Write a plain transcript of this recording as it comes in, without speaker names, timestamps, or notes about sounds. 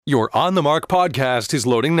Your On the Mark podcast is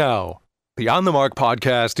loading now. The On the Mark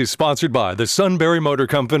podcast is sponsored by the Sunbury Motor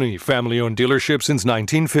Company, family-owned dealership since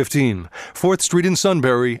 1915, 4th Street in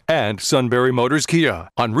Sunbury, and Sunbury Motors Kia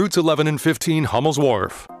on routes 11 and 15 Hummel's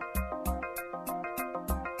Wharf.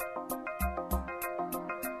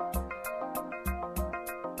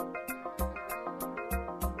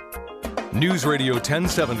 News Radio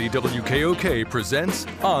 1070 WKOK presents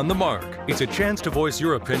On the Mark. It's a chance to voice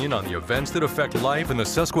your opinion on the events that affect life in the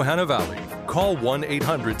Susquehanna Valley. Call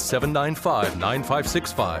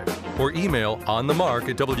 1-800-795-9565 or email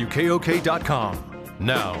onthemark@wkok.com.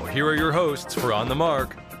 Now, here are your hosts for On the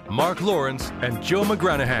Mark, Mark Lawrence and Joe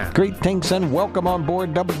McGranahan. Greetings and welcome on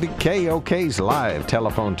board WKOK's live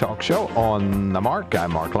telephone talk show On the Mark.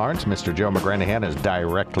 I'm Mark Lawrence. Mr. Joe McGranahan is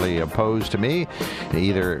directly opposed to me,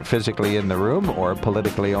 either physically in the room or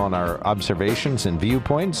politically on our observations and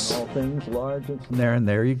viewpoints. All things large and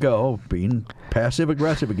there you go, being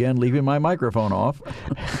passive-aggressive again, leaving my microphone off.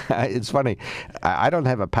 It's funny. I don't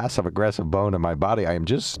have a passive-aggressive bone in my body. I am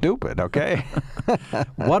just stupid, okay?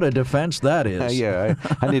 What a defense that is. Yeah,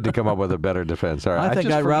 I need to come up with a better defense. All right, I think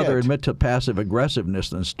I'd rather admit to passive-aggressiveness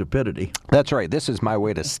than stupidity. That's right. This is my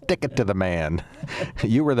way to stick it to the man.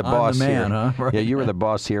 You were the boss I'm the man, here. huh? Right. Yeah, you were the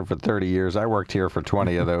boss here for 30 years. I worked here for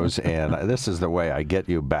 20 of those, and this is the way I get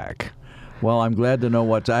you back. Well, I'm glad to know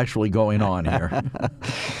what's actually going on here.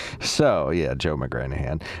 So, yeah, Joe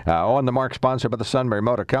McGranahan. On the Mark, sponsored by the Sunbury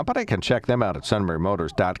Motor Company. You can check them out at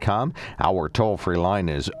sunburymotors.com. Our toll-free line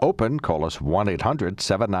is open. Call us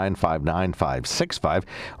 1-800-795-9565.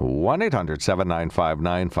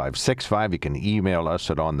 1-800-795-9565. You can email us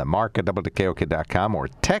at onthemark@wkok.com or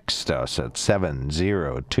text us at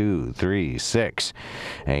 70236.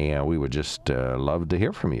 And we would just love to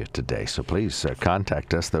hear from you today. So please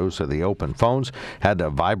contact us. Those are the open phones. Had a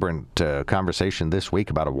vibrant conversation this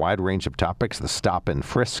week about a wide range of topics. The stop and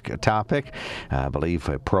frisk topic. I believe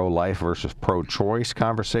a pro-life versus pro-choice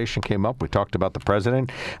conversation came up. We talked about the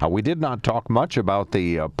president. We did not talk much about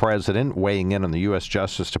the president weighing in on the U.S.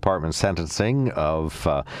 Justice Department sentencing of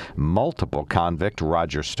multiple convict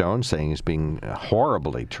Roger Stone, saying he's being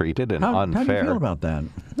horribly treated and unfair. How do you feel about that?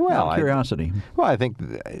 Well, out of curiosity. I think,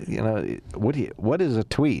 what is a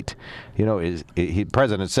tweet? The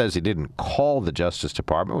president says he didn't call the Justice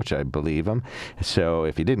Department, which I believe him. So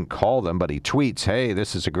if he didn't call them, but he tweets, hey,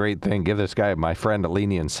 this is a great thing. Give this guy, my friend, a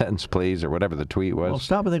lenient sentence, please, or whatever the tweet was. Well,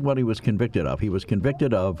 stop and think what he was convicted of. He was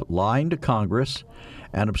convicted of lying to Congress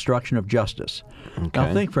and obstruction of justice. Okay.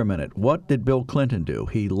 Now think for a minute. What did Bill Clinton do?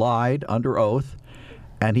 He lied under oath,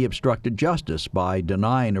 and he obstructed justice by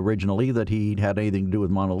denying originally that he had anything to do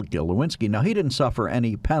with Monica Lewinsky. Now, he didn't suffer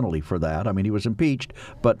any penalty for that. I mean, he was impeached,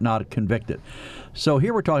 but not convicted. So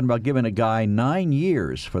here we're talking about giving a guy 9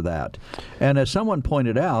 years for that. And as someone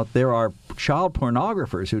pointed out, there are child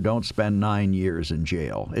pornographers who don't spend 9 years in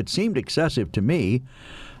jail. It seemed excessive to me.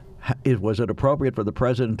 Was it appropriate for the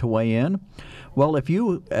president to weigh in? Well, if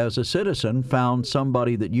you, as a citizen, found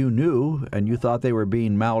somebody that you knew and you thought they were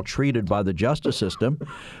being maltreated by the justice system,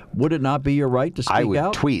 would it not be your right to speak out? I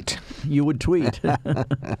would tweet. You would tweet.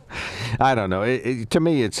 I don't know. To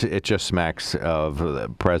me, it just smacks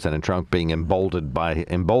of President Trump being emboldened by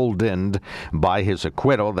his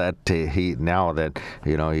acquittal. That he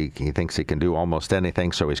thinks he can do almost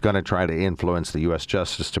anything, so he's going to try to influence the U.S.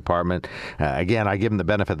 Justice Department. Again, I give him the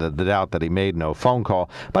benefit of the doubt that he made no phone call,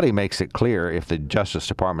 but he makes it clear if the Justice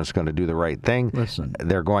Department is going to do the right thing,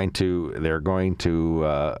 they're going to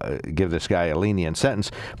give this guy a lenient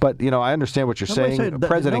sentence. But I understand what you're saying.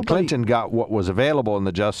 President Clinton got what was available in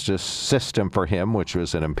the justice system for him, which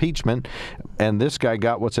was an impeachment, and this guy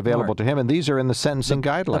got what's available to him, and these are in the sentencing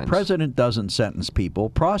guidelines. The president doesn't sentence people.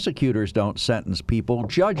 Prosecutors don't sentence people.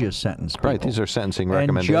 Judges sentence people. Right. These are sentencing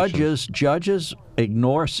recommendations. And judges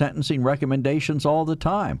ignore sentencing recommendations all the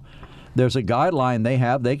time. There's a guideline they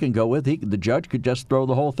have they can go with. The judge could just throw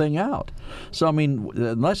the whole thing out. So, I mean,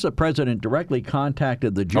 unless the president directly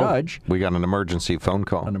contacted the judge. We got an emergency phone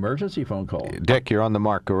call. An emergency phone call. Dick, you're on the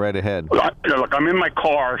mark. Go right ahead. Look, I'm in my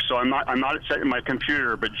car, so I'm not setting my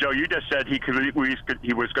computer. But, Joe, you just said he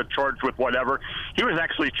was charged with whatever. He was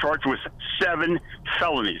actually charged with 7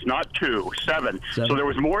 felonies, not 2, 7. So there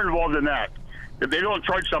was more involved than that. They don't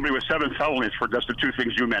charge somebody with 7 felonies for just the 2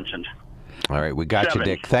 things you mentioned. All right, we got 7. you,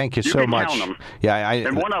 Dick. Thank you so much. Count them. Yeah,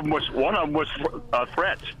 and one of them was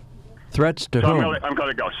threats. Threats to so whom? I'm going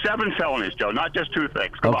to go 7 felonies, Joe, not just 2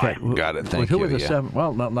 things. Goodbye. Okay, got it. Thank who you. Who was the 7?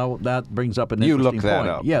 Well, now that brings up an interesting point. You look that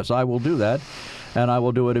up. Yes, I will do that, and I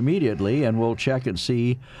will do it immediately, and we'll check and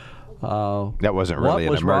see. That wasn't really an emergency. What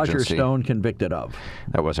was Roger Stone convicted of?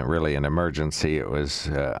 That wasn't really an emergency. It was.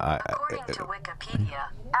 According to Wikipedia,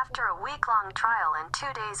 After a week-long trial and 2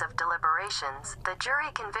 days of deliberations, the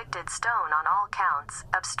jury convicted Stone on all counts,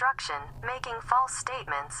 obstruction, making false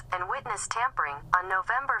statements, and witness tampering, on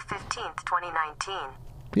November 15, 2019.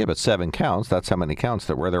 Yeah, but 7 counts, that's how many counts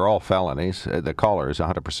there were. They're all felonies. The caller is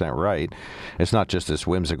 100% right. It's not just this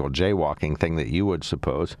whimsical jaywalking thing that you would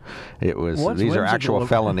suppose. It was these are actual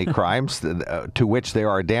felony crimes to which there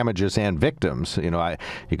are damages and victims. You know,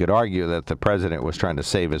 you could argue that the president was trying to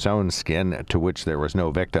save his own skin, to which there was no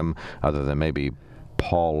victim other than maybe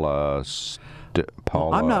Paul.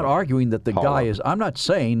 I'm not arguing that the guy is. I'm not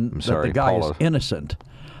saying that the guy is innocent.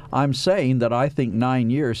 I'm saying that I think 9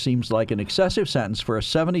 years seems like an excessive sentence for a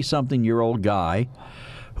 70-something-year-old guy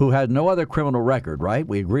who had no other criminal record, right?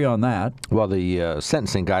 We agree on that. Well, the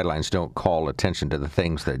sentencing guidelines don't call attention to the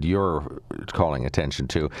things that you're calling attention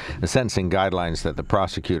to. The sentencing guidelines that the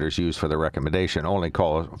prosecutors use for the recommendation only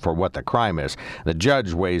call for what the crime is. The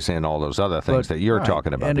judge weighs in all those other things that you're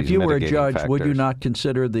talking about. And if you were a judge, would you not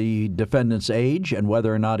consider the defendant's age and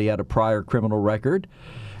whether or not he had a prior criminal record?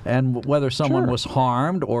 And whether someone was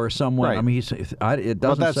harmed or someone, right. I mean, it doesn't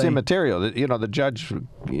Well, that's say... immaterial. You know, the judge,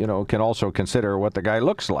 can also consider what the guy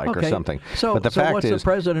looks like or something. So, but the fact what's the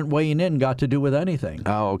president weighing in got to do with anything?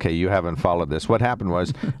 Oh, okay. You haven't followed this. What happened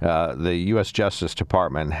was the U.S. Justice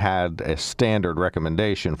Department had a standard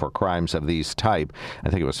recommendation for crimes of these type. I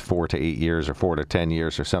think it was 4 to 8 years or 4 to 10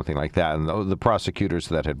 years or something like that. And the prosecutors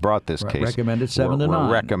that had brought this case recommended 7 to 9.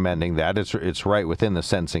 Were recommending that. It's right within the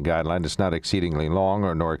sentencing guideline. It's not exceedingly long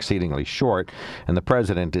nor exceedingly short, and the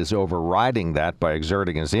president is overriding that by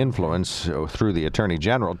exerting his influence through the attorney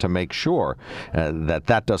general to make sure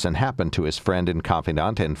that doesn't happen to his friend and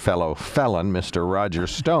confidant and fellow felon, Mr. Roger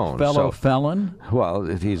Stone. Felon? Well,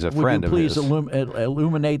 he's a friend of his. Would you please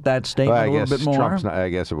illuminate that statement a little bit more? I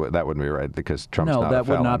guess that wouldn't be right because Trump's not a felon. No, that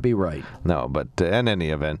would not be right. No, but in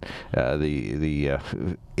any event, the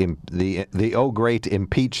great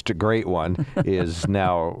impeached great one is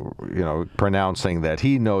now pronouncing that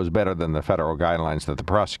he knows better than the federal guidelines that the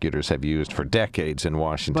prosecutors have used for decades in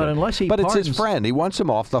Washington. But it's his friend. He wants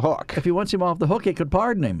him off the hook. If he wants him off the hook, he could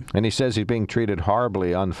pardon him. And he says he's being treated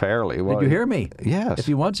horribly, unfairly. Well, did you hear me? Yes. If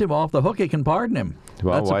he wants him off the hook, he can pardon him.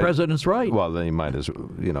 Well, that's the president's right. Well, then he might as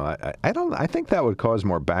I think that would cause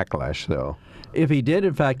more backlash, though. If he did,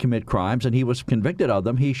 in fact, commit crimes and he was convicted of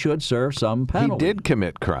them, he should serve some penalty. He did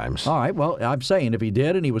commit crimes. All right. Well, I'm saying if he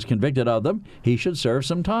did and he was convicted of them, he should serve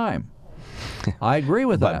some time. I agree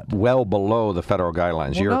with that. But well below the federal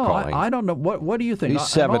guidelines you're calling. I don't know. What do you think? He's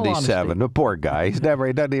 77. The poor guy. He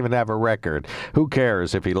doesn't even have a record. Who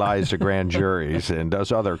cares if he lies to grand juries and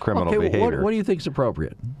does other criminal behavior? What do you think is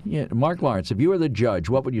appropriate? Yeah, Mark Lawrence, if you were the judge,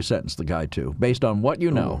 what would you sentence the guy to, based on what you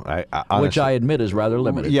know, honestly, which I admit is rather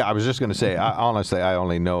limited? Yeah, I was just going to say, honestly, I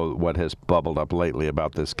only know what has bubbled up lately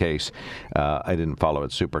about this case. I didn't follow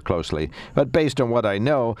it super closely. But based on what I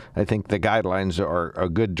know, I think the guidelines are a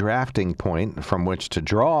good drafting point from which to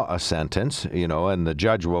draw a sentence, and the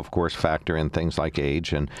judge will, of course, factor in things like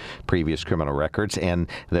age and previous criminal records and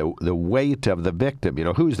the weight of the victim.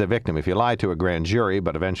 Who's the victim? If you lie to a grand jury,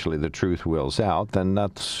 but eventually the truth wills out, then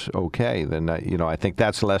that's okay. Then, I think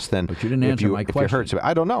that's less than but you didn't answer my question.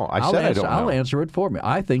 I don't know. I don't know. I'll answer it for me.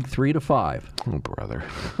 I think 3 to 5. Oh, brother.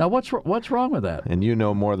 Now, what's wrong with that? And you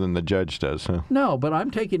know more than the judge does, huh? No, but I'm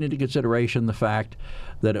taking into consideration the fact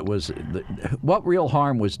that it was what real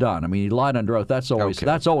harm was done. I mean, he lied under oath. That's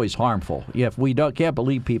always harmful. If we can't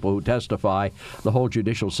believe people who testify, the whole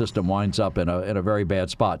judicial system winds up in a very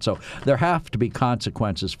bad spot. So there have to be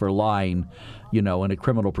consequences for lying, in a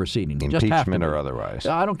criminal proceeding. Impeachment or otherwise.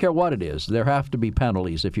 I don't care what it is. There have to be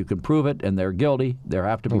penalties. If you can prove it and they're guilty, there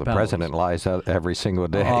have to be penalties. The president lies every single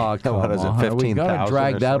day. Oh, come on. Is it 15,000? Are we going to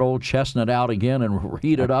drag that old chestnut out again and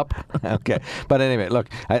heat it up? Okay. But anyway, look,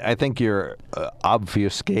 I think you're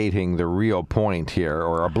obfuscating the real point here.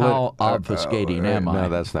 How obfuscating am I? No,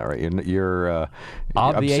 that's not right. You're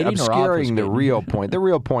obscuring the real point. The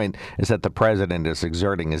real point is that the president is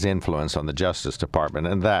exerting his influence on the Justice Department,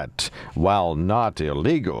 and that, while not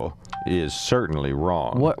illegal, is certainly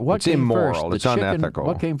wrong. It's immoral. It's unethical.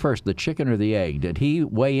 What came first, the chicken or the egg? Did he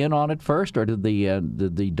weigh in on it first, or did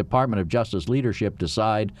the Department of Justice leadership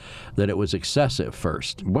decide that it was excessive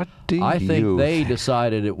first? What do you I think they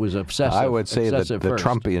decided it was excessive. I would say that the first.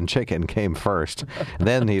 Trumpian chicken came first.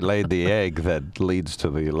 Then he laid the egg that leads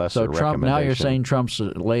to the lesser recommendation. Now you're saying Trump's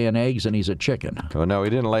laying eggs and he's a chicken. Oh, no,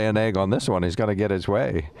 he didn't lay an egg on this one. He's going to get his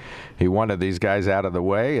way. He wanted these guys out of the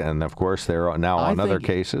way, and of course they're now on other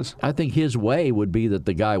cases. I think his way would be that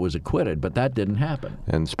the guy was acquitted, but that didn't happen.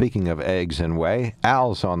 And speaking of eggs and way,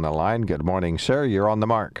 Al's on the line. Good morning, sir. You're on the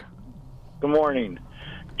mark. Good morning.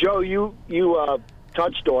 Joe, you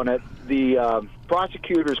touched on it. The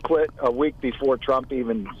prosecutors quit a week before Trump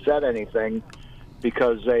even said anything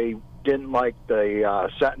because they didn't like the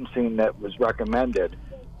sentencing that was recommended,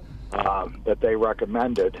 that they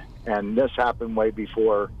recommended. And this happened way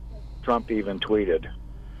before Trump even tweeted.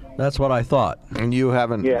 That's what I thought. And you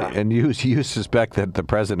haven't, Yeah. and you suspect that the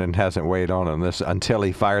president hasn't weighed on this until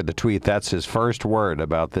he fired the tweet. That's his first word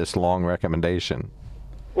about this long recommendation.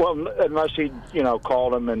 Well, unless he,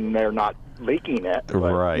 called them and they're not leaking it. But,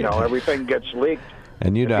 Right. Everything gets leaked.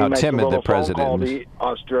 And you know If how he makes timid a the little phone call president is. to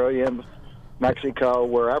Australia, Mexico,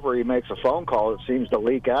 wherever he makes a phone call, it seems to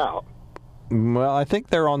leak out. Well, I think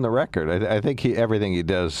they're on the record. I think everything he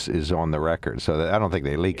does is on the record. So I don't think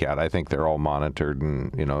they leak out. I think they're all monitored,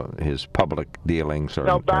 and his public dealings are.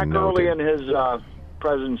 Now, back are early in noted. his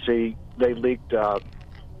presidency, they leaked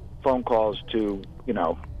phone calls to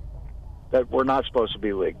that were not supposed to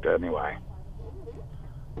be leaked anyway.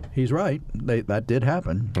 He's right. That did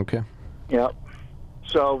happen. Okay. Yep.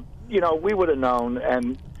 So we would have known,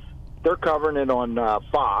 and they're covering it on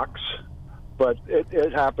Fox. But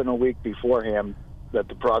it happened a week beforehand that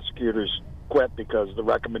the prosecutors quit because the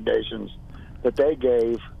recommendations that they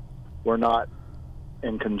gave were not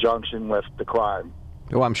in conjunction with the crime.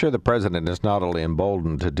 Well, I'm sure the president is not only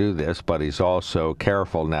emboldened to do this, but he's also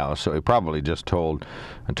careful now. So he probably just told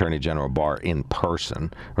Attorney General Barr in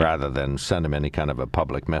person rather than send him any kind of a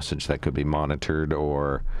public message that could be monitored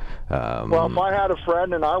or... Well, if I had a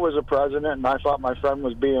friend and I was a president and I thought my friend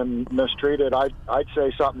was being mistreated, I'd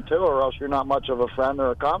say something too, or else you're not much of a friend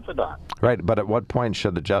or a confidant. Right, but at what point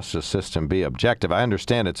should the justice system be objective? I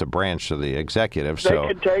understand it's a branch of the executive, They so...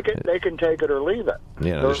 can take it. They can take it or leave it.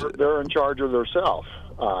 They're in charge of themselves.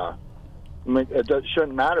 It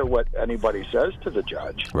shouldn't matter what anybody says to the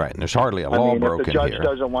judge. Right, and there's hardly a law broken if the judge here.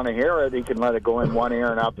 doesn't want to hear it, he can let it go in one ear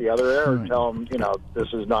and out the other ear and tell him, this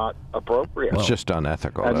is not appropriate. It's just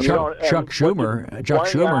unethical. And That's you all. don't- Chuck Schumer. why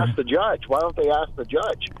don't you ask the judge? Why don't they ask the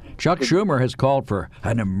judge? Chuck Schumer has called for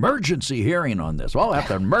an emergency hearing on this. Well,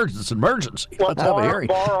 after emergency. Well, Let's have a hearing.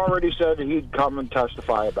 Barr already said he'd come and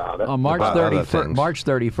testify about it. On March About other 31st, things. March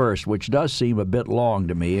 31st, which does seem a bit long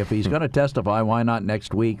to me. If he's going to testify, why not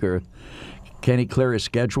next week? Or can he clear his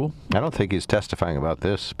schedule? I don't think he's testifying about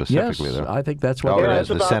this Yes, specifically, though. I think that's what Oh, it it Yeah, is it's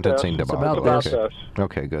the about sentencing this. It's debacle. about this. Okay.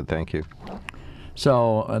 Okay, good. Thank you.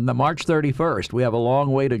 So, on the March 31st, we have a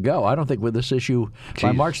long way to go. I don't think with this issue,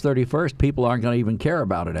 by Jeez. March 31st, people aren't going to even care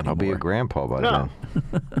about it anymore. I'll be a grandpa by No. then.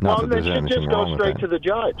 Not Well, that they there's should anything just wrong go with straight that. to the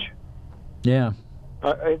judge. Yeah.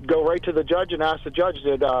 Go right to the judge and ask the judge,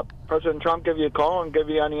 did President Trump give you a call and give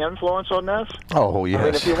you any influence on this? Oh, I mean,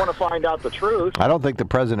 yes. if you want to find out the truth. I don't think the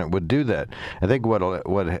president would do that. I think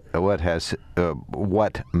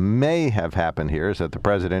what may have happened here is that the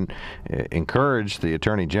president encouraged the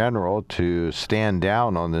attorney general to stand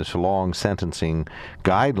down on this long sentencing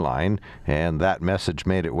guideline, and that message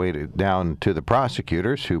made its way down to the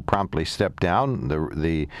prosecutors, who promptly stepped down.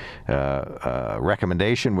 The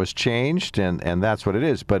recommendation was changed, and that's what it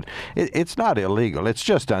is. But it's not illegal. It's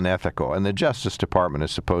just unethical, and the Justice Department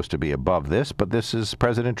is supposed to be above this, but this is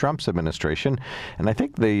President Trump's administration, and I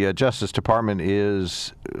think the Justice Department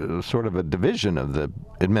is sort of a division of the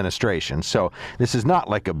administration. So this is not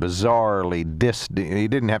like a bizarrely he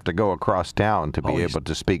didn't have to go across town to be able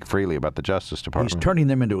to speak freely about the Justice Department. He's turning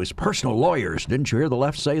them into his personal lawyers. Didn't you hear the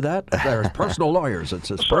left say that? They're his personal lawyers. It's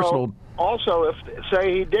his personal... So, also, if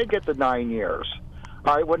say he did get the 9 years,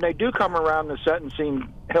 all right, when they do come around to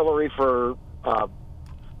sentencing Hillary for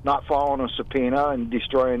not following a subpoena and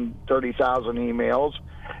destroying 30,000 emails,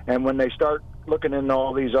 and when they start looking into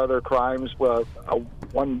all these other crimes with a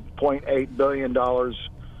 $1.8 billion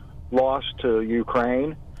loss to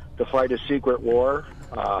Ukraine to fight a secret war,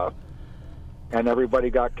 and everybody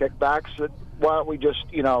got kickbacks, why don't we just,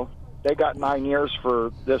 they got 9 years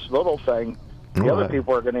for this little thing. The other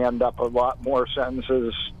people are going to end up a lot more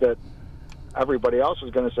sentences that everybody else is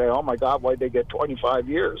going to say, oh, my God, why'd they get 25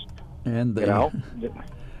 years? And You know?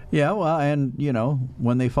 Yeah, well, and,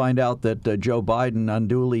 when they find out that Joe Biden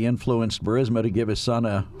unduly influenced Burisma to give his son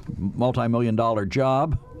a multi-million-dollar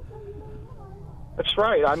job. That's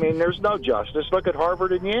right. I mean, there's no justice. Look at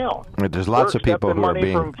Harvard and Yale. There's lots of people who are money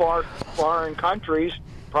being... from foreign countries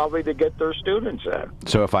probably to get their students in.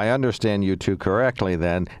 So if I understand you two correctly,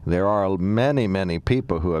 then there are many, many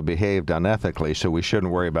people who have behaved unethically, so we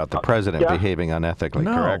shouldn't worry about the president behaving unethically,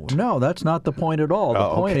 correct? No, that's not the point at all.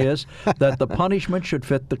 The point is that the punishment should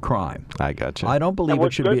fit the crime. I got you. I don't believe And it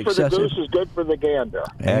what's should good be for the excessive. goose is good for the gander.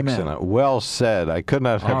 Amen. Excellent. Well said. I could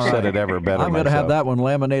not have All said right. it ever better I'm going to have myself. that one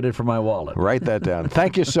laminated for my wallet. Write that down.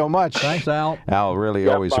 Thank you so much. Thanks, Al. Al, really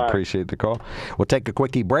Yeah, always bye. appreciate the call. We'll take a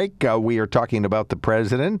quickie break. We are talking about the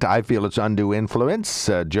president. president. I feel it's undue influence.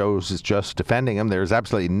 Joe's is just defending him. There's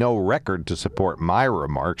absolutely no record to support my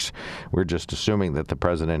remarks. We're just assuming that the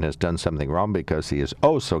president has done something wrong because he is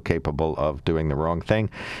oh so capable of doing the wrong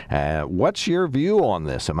thing. What's your view on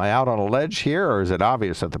this? Am I out on a ledge here, or is it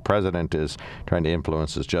obvious that the president is trying to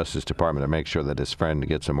influence his Justice Department to make sure that his friend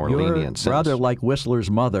gets a more lenient sentence? You're rather like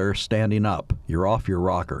Whistler's mother standing up. You're off your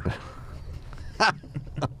rocker.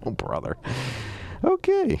 Oh, brother.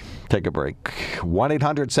 Okay, take a break.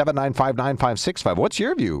 1-800-795-9565. What's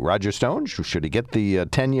your view? Roger Stone, should he get the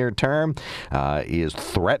 10-year term? Is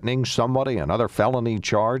threatening somebody and other felony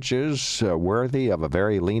charges worthy of a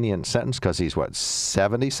very lenient sentence? Because he's,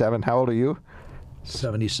 77? How old are you?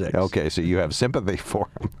 76. Okay, so you have sympathy for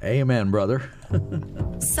him. Amen, brother.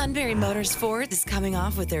 Sunbury Motors Ford is coming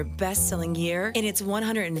off with their best-selling year in its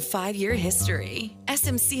 105-year history.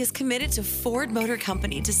 SMC is committed to Ford Motor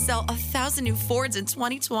Company to sell 1,000 new Fords in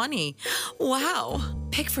 2020. Wow!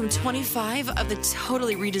 Pick from 25 of the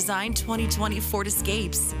totally redesigned 2020 Ford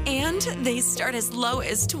Escapes, and they start as low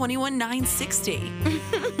as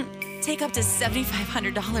 $21,960. Take up to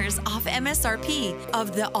 $7,500 off MSRP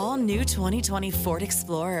of the all-new 2020 Ford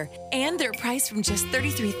Explorer, and they're priced from just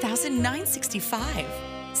 $33,965.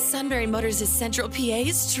 Sunbury Motors is Central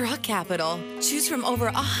PA's truck capital. Choose from over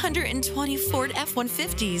 120 Ford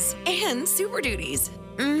F-150s and Super Duties.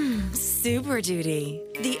 Super Duty.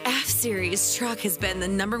 The F-Series truck has been the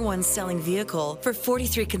 #1 selling vehicle for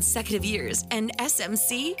 43 consecutive years, and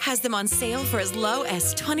SMC has them on sale for as low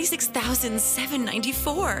as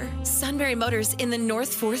 $26,794. Sunbury Motors in the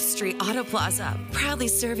North 4th Street Auto Plaza, proudly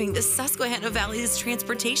serving the Susquehanna Valley's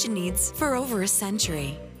transportation needs for over a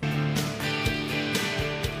century.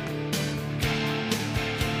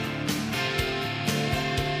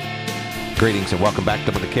 Greetings and welcome back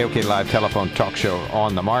to the KOK Live telephone talk show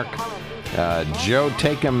On the Mark. Joe,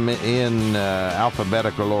 take them in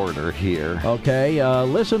alphabetical order here. Okay,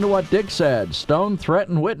 listen to what Dick said. Stone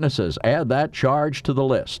threatened witnesses. Add that charge to the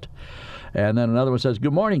list. And then another one says,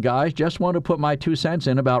 good morning, guys. Just want to put my 2 cents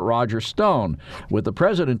in about Roger Stone. With the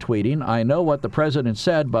president tweeting, I know what the president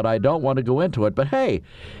said, but I don't want to go into it. But hey,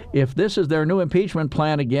 if this is their new impeachment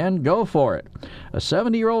plan again, go for it. A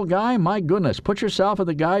 70-year-old guy? My goodness, put yourself in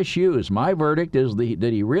the guy's shoes. My verdict is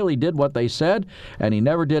that he really did what they said, and he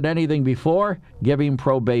never did anything before. Give him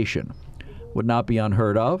probation. Would not be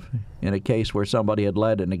unheard of in a case where somebody had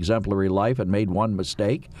led an exemplary life and made one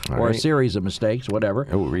mistake or a series of mistakes, whatever.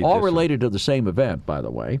 All related to the same event, by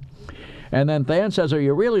the way. And then Than says, are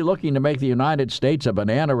you really looking to make the United States a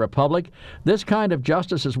banana republic? This kind of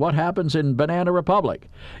justice is what happens in Banana Republic.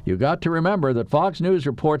 You got to remember that Fox News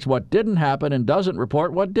reports what didn't happen and doesn't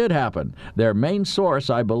report what did happen. Their main source,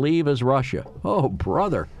 I believe, is Russia. Oh,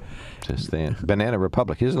 brother. Just the Banana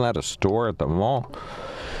Republic. Isn't that a store at the mall?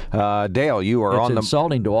 Dale, you are on the... It's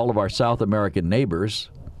insulting to all of our South American neighbors.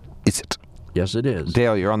 Is it? Yes, it is.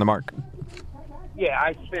 Dale, you're on the mark. Yeah,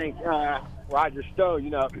 I think Roger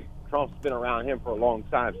Stone, Trump's been around him for a long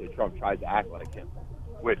time, so Trump tries to act like him,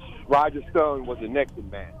 which Roger Stone was a Nixon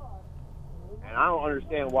man. And I don't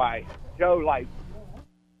understand why Joe likes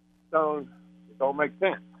Stone. It don't make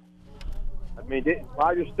sense. I mean,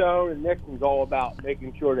 Roger Stone and Nixon's all about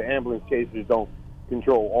making sure the ambulance chasers don't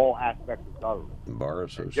control all aspects of government. Bar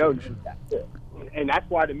Association. And that's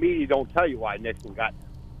why the media don't tell you why Nixon got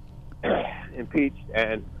impeached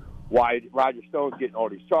and why Roger Stone's getting all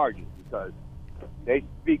these charges, because they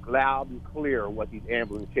speak loud and clear what these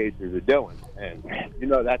ambulance chasers are doing. And,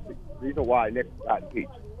 that's the reason why Nixon got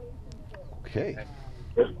impeached. Okay.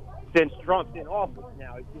 And since Trump's in office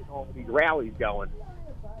now, he's getting all these rallies going.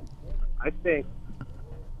 I think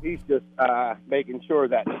he's just making sure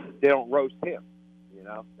that they don't roast him.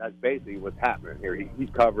 That's basically what's happening here. He's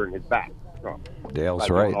covering his back. Trump. Dale's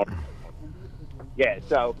right. Yeah,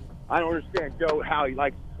 so I don't understand, Joe, how he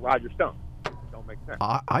likes Roger Stone. Don't make sense.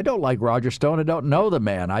 I don't like Roger Stone. I don't know the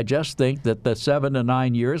man. I just think that the 7 to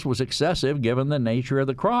 9 years was excessive given the nature of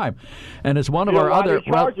the crime. And it's one of our other...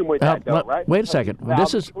 Wait a second.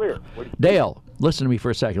 This is... Dale, listen to me for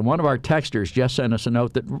a second. One of our texters just sent us a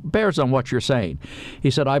note that bears on what you're saying. He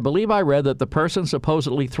said, I believe I read that the person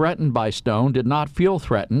supposedly threatened by Stone did not feel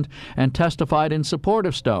threatened and testified in support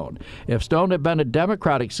of Stone. If Stone had been a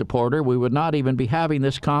Democratic supporter, we would not even be having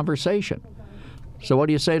this conversation. So what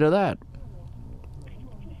do you say to that?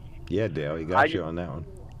 Yeah, Dale, he got you on that one.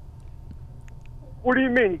 What do you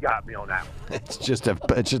mean he got me on that one? It's just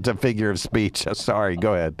a figure of speech. Sorry,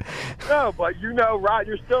 go ahead. No, but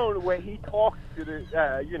Roger Stone, the way he talks to the,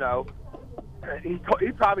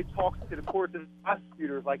 he probably talks to the courts and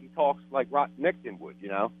prosecutors like he talks like Nixon would.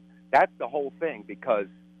 That's the whole thing, because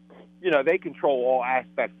they control all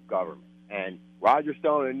aspects of government, And Roger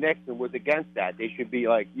Stone and Nixon was against that. They should be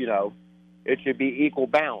like, it should be equal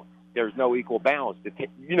balance. There's no equal balance. The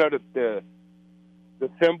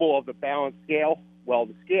symbol of the balance scale, well,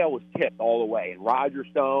 the scale was tipped all the way, and Roger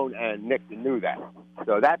Stone and Nixon knew that.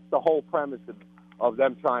 So that's the whole premise of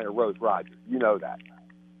them trying to roast Roger. You know that.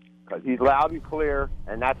 Because he's loud and clear,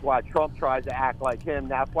 and that's why Trump tries to act like him.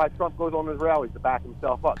 That's why Trump goes on his rallies to back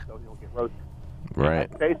himself up so he don't get roasted. Right.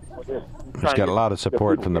 He's got a lot of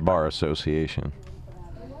support from the Bar Association.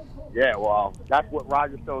 Yeah, well, that's what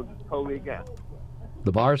Roger Stone is totally against.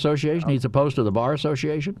 The Bar Association? He's opposed to the Bar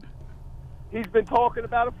Association? He's been talking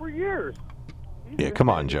about it for years. Come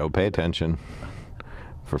on, Joe. Pay attention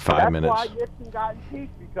for 5 minutes. That's why Nixon got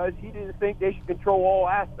impeached, because he didn't think they should control all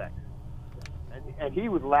aspects. And he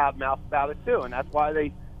was loudmouth about it, too, and that's why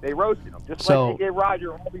they roasted him. Just like they gave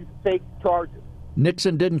Roger all these fake charges.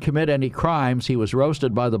 Nixon didn't commit any crimes. He was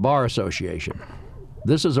roasted by the Bar Association.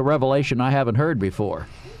 This is a revelation I haven't heard before.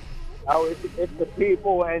 Oh, it's the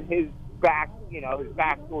people and his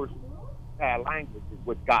backdoor language is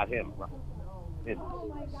what got him.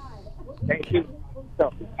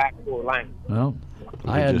 Backdoor language. Well,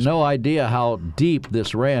 I had no idea how deep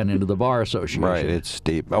this ran into the Bar Association. Right, it's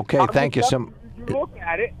deep. Okay, thank you. You look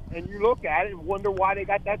at it and wonder why they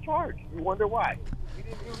got that charge. You wonder why. He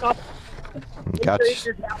didn't do nothing. At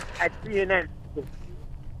CNN.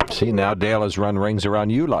 See, now Dale has run rings around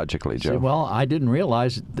you logically, Joe. Well, I didn't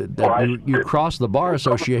realize that you crossed the Bar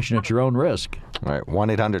Association at your own risk. All right,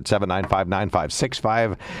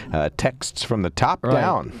 1-800-795-9565. Texts from the top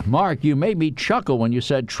down. Mark, you made me chuckle when you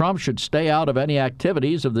said Trump should stay out of any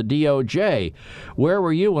activities of the DOJ. Where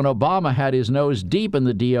were you when Obama had his nose deep in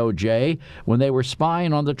the DOJ when they were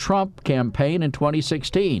spying on the Trump campaign in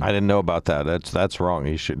 2016? I didn't know about that. That's wrong.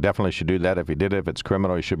 He definitely should do that. If he did it, if it's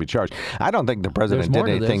criminal, he should be charged. I don't think the president did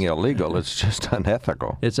anything illegal. It's just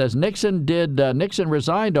unethical. It says Nixon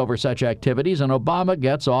resigned over such activities, and Obama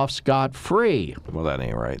gets off scot-free. Well, that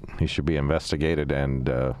ain't right. He should be investigated and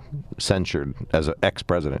censured as an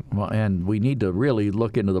ex-president. Well, and we need to really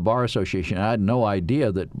look into the Bar Association. I had no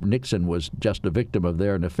idea that Nixon was just a victim of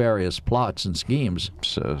their nefarious plots and schemes.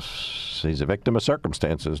 So he's a victim of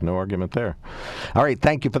circumstances. No argument there. All right.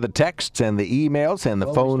 Thank you for the texts and the emails and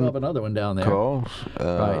the phone. We still have another one down there. Calls.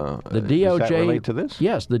 Right. The DOJ. Does that relate to this?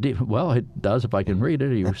 Yes. Well, it does if I can read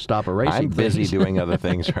it. You stop erasing I'm busy doing other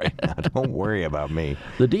things right now. Don't worry about me.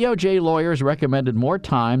 The DOJ lawyers recommended more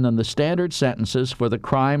time than the standard sentences for the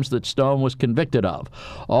crimes that Stone was convicted of.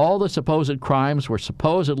 All the supposed crimes were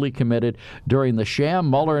supposedly committed during the sham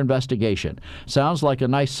Mueller investigation. Sounds like a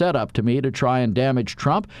nice setup to me to try and damage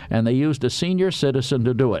Trump, and they used a senior citizen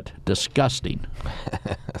to do it. Disgusting.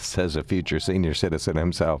 Says a future senior citizen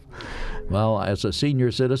himself. Well, as a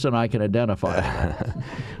senior citizen, I can identify.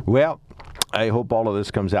 Well, I hope all of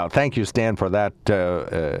this comes out. Thank you, Stan, for that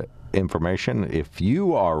information. If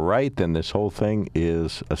you are right, then this whole thing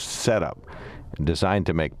is a setup designed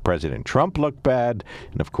to make President Trump look bad,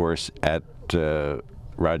 and of course at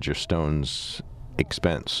Roger Stone's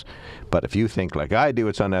expense. But if you think like I do,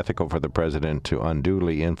 it's unethical for the president to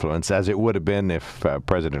unduly influence, as it would have been if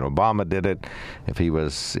President Obama did it, if he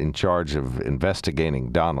was in charge of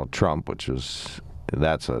investigating Donald Trump,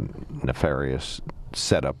 that's a nefarious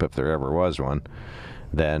setup if there ever was one,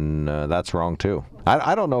 then that's wrong too.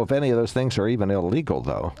 I don't know if any of those things are even illegal,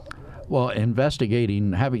 though. Well,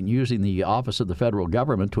 using the office of the federal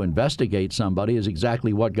government to investigate somebody is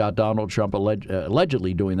exactly what got Donald Trump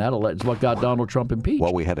allegedly doing that. It's what got Donald Trump impeached.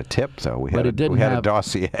 Well, we had a tip, though. We had a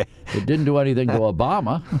dossier. It didn't do anything to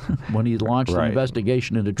Obama when he launched an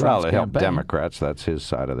investigation into Trump's campaign. Well, it helped Democrats. That's his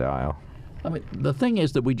side of the aisle. I mean, the thing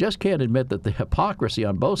is that we just can't admit that the hypocrisy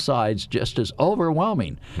on both sides just is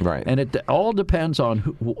overwhelming. Right. And it all depends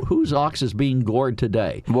on whose ox is being gored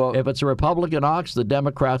today. Well, if it's a Republican ox, the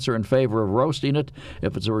Democrats are in favor of roasting it.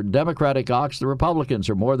 If it's a Democratic ox, the Republicans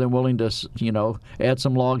are more than willing to, add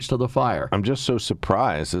some logs to the fire. I'm just so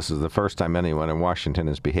surprised. This is the first time anyone in Washington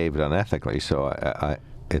has behaved unethically, so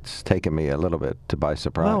it's taken me a little bit by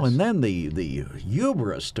surprise. Well, and then the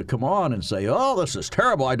hubris to come on and say, "Oh, this is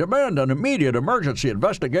terrible. I demand an immediate emergency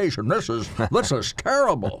investigation. This is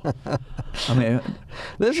terrible." I mean,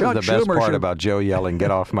 this Chuck is the best Schumer part about Joe yelling, "Get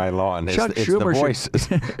off my lawn." It's the voices.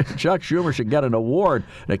 Chuck Schumer should get an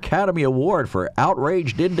Academy Award for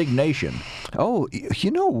outraged indignation. Oh, you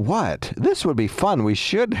know what? This would be fun. We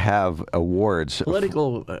should have awards.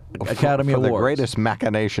 Political Academy for Awards. The greatest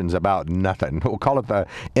machinations about nothing. We'll call it the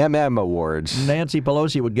Awards. Nancy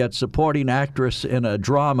Pelosi would get supporting actress in a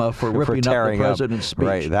drama for ripping up the president's speech.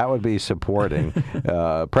 Right, that would be supporting.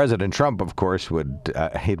 President Trump, of course,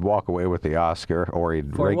 he'd walk away with the Oscar, or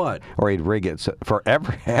he'd rig it for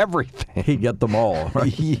everything. He'd get them all.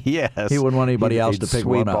 Right? Yes, he wouldn't want anybody else to pick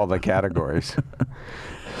one up. Sweep all the categories.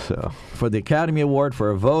 So for the Academy Award for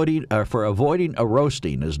avoiding a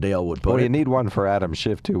roasting, as Dale would put it. Well, you need one for Adam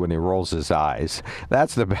Schiff too when he rolls his eyes.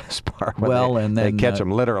 That's the best part. And then they catch him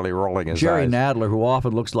literally rolling his Jerry eyes. Jerry Nadler, who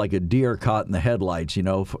often looks like a deer caught in the headlights,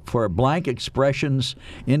 for blank expressions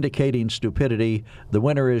indicating stupidity, the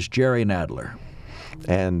winner is Jerry Nadler.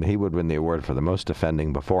 And he would win the award for the most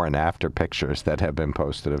offending before and after pictures that have been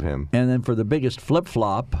posted of him. And then for the biggest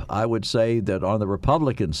flip-flop, I would say that on the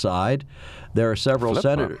Republican side, there are several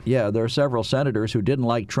senators. Yeah, there are several senators who didn't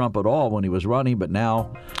like Trump at all when he was running, but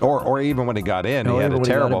now, or even when he got in, he had a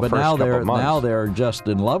terrible first couple of months. Now they're just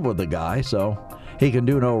in love with the guy, so he can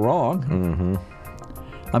do no wrong. Mm-hmm.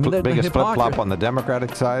 I mean, the biggest flip-flop on the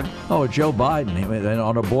Democratic side? Oh, Joe Biden.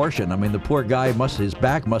 On abortion. I mean, the poor guy, his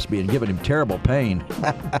back must be giving him terrible pain.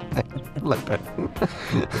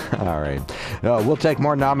 All right. We'll take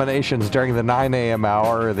more nominations during the 9 a.m.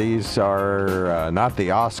 hour. These are not the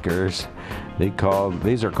Oscars.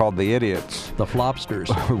 These are called the idiots. The flopsters.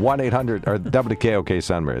 1-800 or WKOK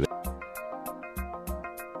Sunbury.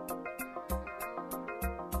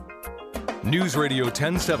 News Radio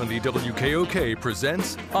 1070 WKOK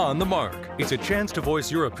presents On the Mark. It's a chance to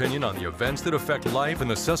voice your opinion on the events that affect life in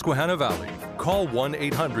the Susquehanna Valley. Call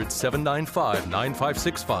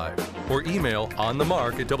 1-800-795-9565 or email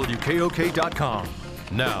onthemark@wkok.com.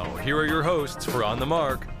 Now, here are your hosts for On the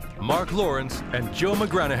Mark, Mark Lawrence and Joe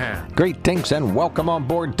McGranahan. Greetings and welcome on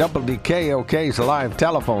board WKOK's live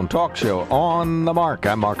telephone talk show On the Mark.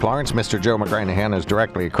 I'm Mark Lawrence. Mr. Joe McGranahan is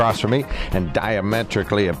directly across from me and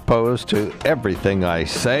diametrically opposed to everything I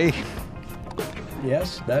say.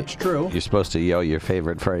 Yes, that's true. You're supposed to yell your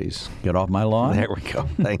favorite phrase. Get off my lawn. There we go.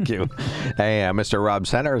 Thank you. Hey, Mr. Rob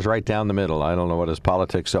Center is right down the middle. I don't know what his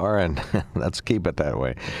politics are, and let's keep it that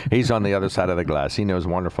way. He's on the other side of the glass. He knows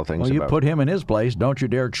wonderful things about it. Well, you put him in his place. Don't you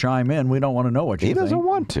dare chime in. We don't want to know what you think. He doesn't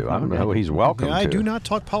want to. I don't know. He's welcome to. I do not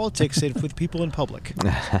talk politics with people in public.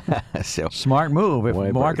 So, smart move. If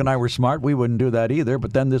Mark and I were smart, we wouldn't do that either,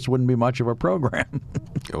 but then this wouldn't be much of a program.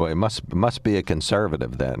 Well, it must be a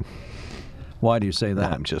conservative then. Why do you say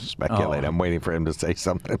that? I'm just speculating. I'm waiting for him to say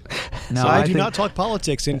something. No, I do not talk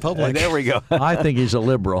politics in public. There we go. I think he's a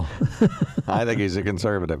liberal. I think he's a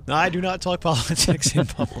conservative. No, I do not talk politics in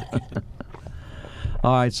public.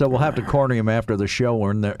 All right, so we'll have to corner him after the show or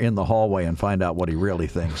in the hallway and find out what he really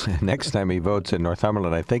thinks. Next time he votes in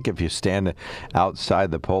Northumberland, I think if you stand outside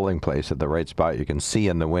the polling place at the right spot, you can see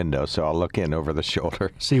in the window, so I'll look in over the shoulder.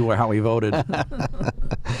 See how he voted.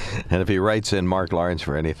 And if he writes in Mark Lawrence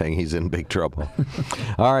for anything, he's in big trouble.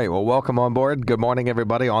 All right, well, welcome on board. Good morning,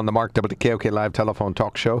 everybody. On the Mark, WKOK Live Telephone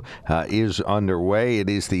Talk Show is underway. It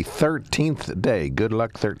is the 13th day. Good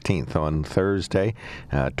luck 13th on Thursday,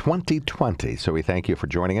 2020. So we thank you for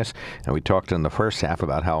joining us. And we talked in the first half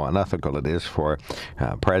about how unethical it is for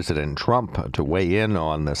President Trump to weigh in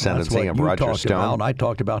on the sentencing of Roger Stone. I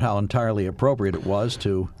talked about how entirely appropriate it was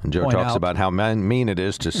to Joe talks about how mean it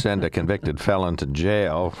is to send a convicted felon to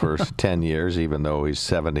jail for 10 years, even though he's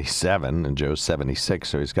 77, and Joe's 76,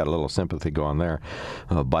 so he's got a little sympathy going there.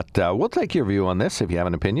 But we'll take your view on this if you have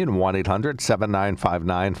an opinion.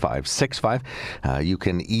 1-800-795-9565. You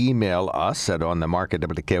can email us at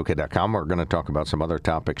onthemark@wkok.com. We're going to talk about some other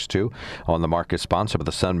topics, too. On the Mark is sponsored by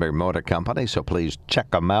the Sunbury Motor Company, so please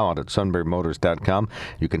check them out at sunburymotors.com.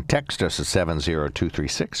 You can text us at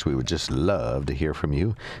 70236. We would just love to hear from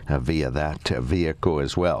you via that vehicle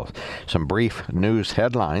as well. Some brief news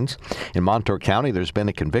headlines. In Montour County, there's been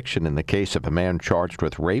a conviction in the case of a man charged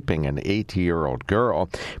with raping an 8-year-old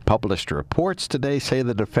girl. Published reports today say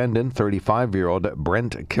the defendant, 35-year-old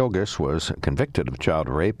Brent Kilgus, was convicted of child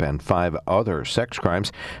rape and 5 other sex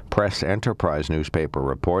crimes. Press Enterprise newspaper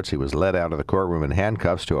reports he was led out of the courtroom in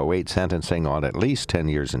handcuffs to await sentencing on at least 10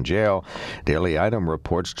 years in jail. Daily Item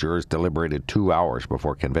reports jurors deliberated 2 hours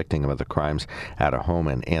before convicting him of the crimes at a home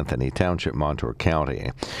in Anthony Township, Montour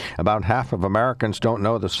County. About half of Americans don't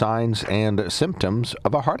know the signs and symptoms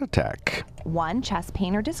of a heart attack. 1, chest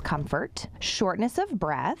pain or discomfort, shortness of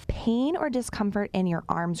breath, pain or discomfort in your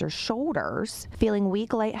arms or shoulders, feeling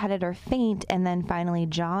weak, lightheaded, or faint, and then finally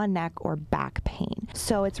jaw, neck, or back pain.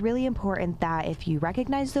 So it's really important that if you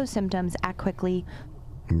recognize those symptoms, act quickly.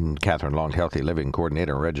 Catherine Long, Healthy Living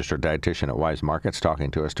Coordinator and Registered Dietitian at Wise Markets,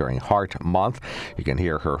 talking to us during Heart Month. You can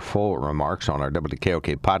hear her full remarks on our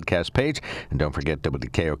WKOK podcast page. And don't forget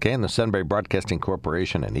WKOK and the Sunbury Broadcasting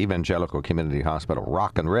Corporation and Evangelical Community Hospital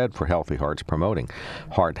Rock and Red for Healthy Hearts, promoting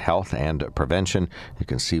heart health and prevention. You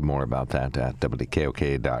can see more about that at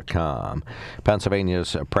WKOK.com.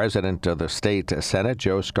 Pennsylvania's president of the state Senate,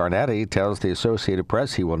 Joe Scarnati, tells the Associated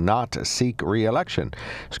Press he will not seek re-election.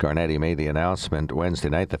 Scarnati made the announcement Wednesday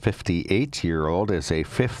night. The 58-year-old is a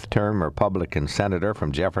fifth-term Republican senator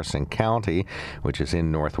from Jefferson County, which is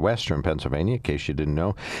in northwestern Pennsylvania, in case you didn't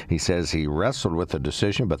know. He says he wrestled with the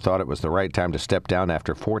decision but thought it was the right time to step down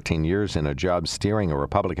after 14 years in a job steering a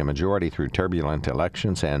Republican majority through turbulent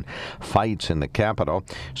elections and fights in the Capitol.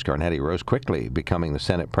 Scarnati rose quickly, becoming the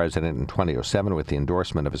Senate president in 2007 with the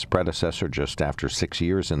endorsement of his predecessor just after 6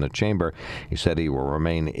 years in the chamber. He said he will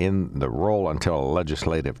remain in the role until a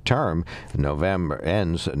legislative term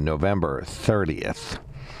ends November 30th.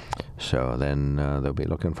 So then they'll be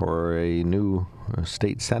looking for a new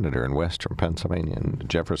state senator in western Pennsylvania in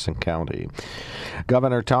Jefferson County.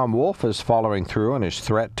 Governor Tom Wolf is following through on his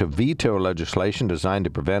threat to veto legislation designed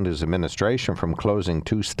to prevent his administration from closing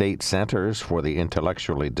 2 state centers for the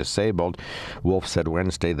intellectually disabled. Wolf said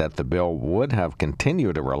Wednesday that the bill would have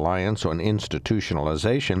continued a reliance on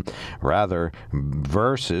institutionalization rather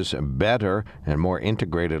versus better and more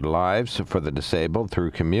integrated lives for the disabled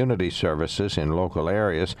through community services in local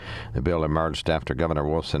areas. The bill emerged after Governor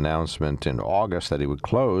Wolf's announcement in August that he would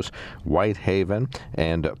close Whitehaven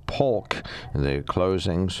and Polk. The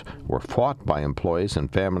closings were fought by employees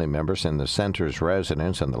and family members in the center's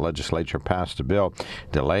residents, and the legislature passed a bill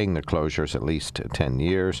delaying the closures at least 10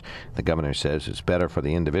 years. The governor says it's better for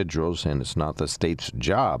the individuals, and it's not the state's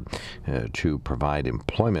job to provide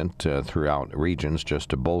employment throughout regions just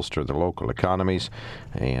to bolster the local economies.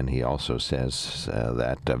 And he also says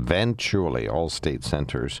that eventually all state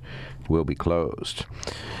centers will be closed.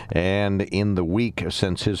 And in the week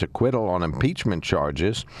since his acquittal on impeachment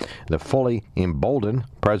charges, the fully emboldened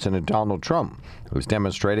President Donald Trump was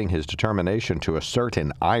demonstrating his determination to assert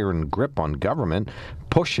an iron grip on government,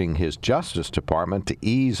 pushing his Justice Department to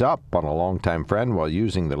ease up on a longtime friend while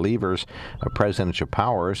using the levers of presidential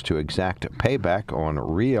powers to exact payback on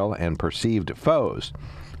real and perceived foes.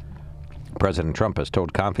 President Trump has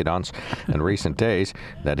told confidants in recent days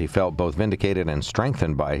that he felt both vindicated and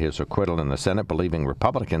strengthened by his acquittal in the Senate, believing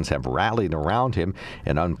Republicans have rallied around him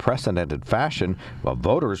in unprecedented fashion, while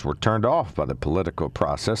voters were turned off by the political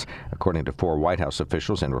process, according to 4 White House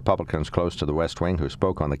officials and Republicans close to the West Wing who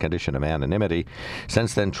spoke on the condition of anonymity.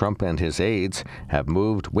 Since then, Trump and his aides have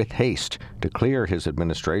moved with haste to clear his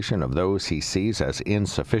administration of those he sees as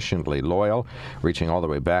insufficiently loyal, reaching all the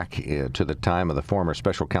way back to the time of the former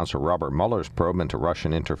special counsel Robert Mueller's probe into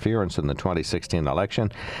Russian interference in the 2016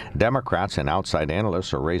 election. Democrats and outside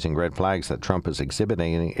analysts are raising red flags that Trump is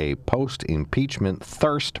exhibiting a post-impeachment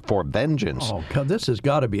thirst for vengeance. Oh, this has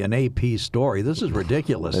got to be an AP story. This is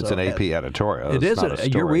ridiculous. It's an AP editorial. It is.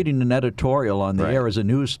 You're reading an editorial on the air as a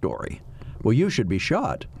news story. Well, you should be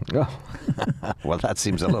shot. Oh. Well, that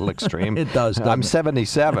seems a little extreme. It does, doesn't I'm it?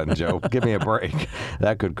 77, Joe. Give me a break.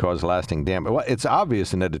 That could cause lasting damage. Well, it's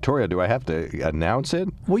obvious in editorial. Do I have to announce it?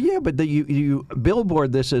 Well, yeah, but you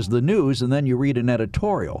billboard this as the news, and then you read an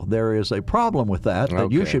editorial. There is a problem with that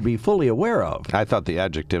you should be fully aware of. I thought the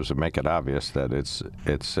adjectives would make it obvious that it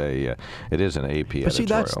is an AP editorial. But see,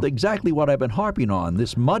 that's exactly what I've been harping on,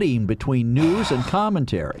 this muddying between news and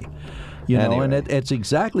commentary. Anyway. And it's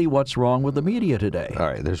exactly what's wrong with the media today. All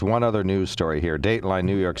right, there's one other news story here. Dateline,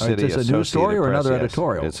 New York City. Is this a news story or another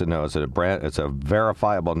editorial? It's a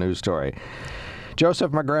verifiable news story.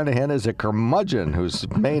 Joseph McGranahan is a curmudgeon whose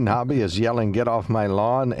main hobby is yelling, "Get off my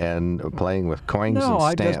lawn," and playing with coins and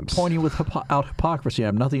stamps. No, I'm just pointing out hypocrisy. I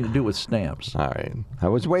have nothing to do with stamps. All right. I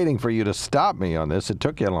was waiting for you to stop me on this. It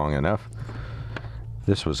took you long enough.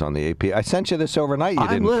 This was on the AP. I sent you this overnight. You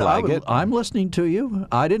didn't flag it. I'm listening to you.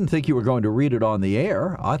 I didn't think you were going to read it on the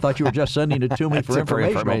air. I thought you were just sending it to me for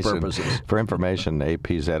informational purposes. For information,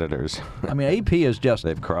 AP's editors. I mean, AP is just...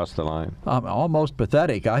 They've crossed the line. Almost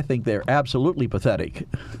pathetic. I think they're absolutely pathetic.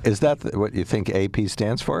 Is that what you think AP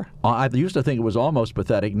stands for? I used to think it was almost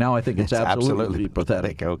pathetic. Now I think it's absolutely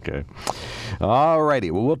pathetic. Okay. All righty.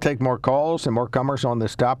 Well, we'll take more calls and more comers on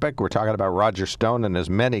this topic. We're talking about Roger Stone and his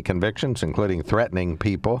many convictions, including threatening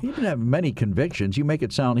people. He didn't have many convictions. You make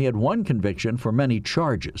it sound he had one conviction for many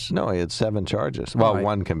charges. No, he had 7 charges. Well, Right.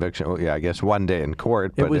 one conviction. Well, yeah, I guess one day in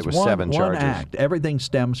court, but it was one, 7 charges. One act. Everything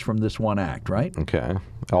stems from this one act, right? Okay,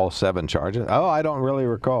 all 7 charges. Oh, I don't really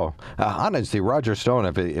recall. Honestly, Roger Stone,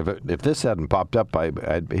 if this hadn't popped up,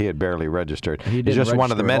 he had barely registered. He He's didn't just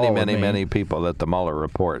one of the register at many, all with me. many people that the Mueller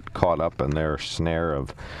report caught up in their snare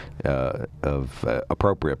of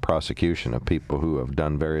appropriate prosecution of people who have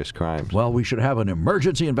done various crimes. Well, we should have an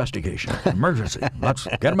emergency investigation. Emergency. Let's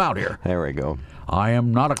get him out here. There we go. I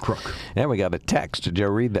am not a crook. And we got a text. Joe,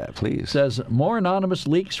 read that, please. Says, more anonymous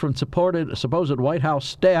leaks from supposed White House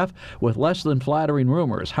staff with less than flattering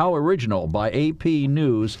rumors. How original by AP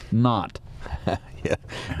News not. Yeah.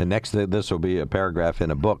 And next, this will be a paragraph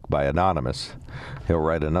in a book by Anonymous. He'll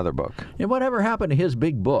write another book. And whatever happened to his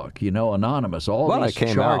big book, Anonymous, all these it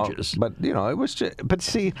came charges. out, but, it was just, but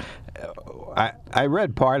see, I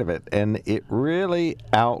read part of it, and it really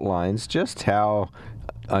outlines just how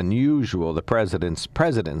unusual the president's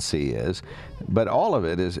presidency is, but all of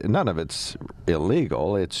it is, none of it's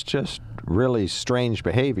illegal. It's just really strange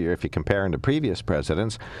behavior if you compare him to previous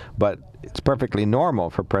presidents, but it's perfectly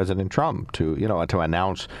normal for President Trump to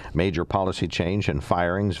announce major policy change and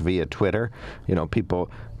firings via Twitter.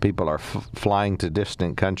 People are flying to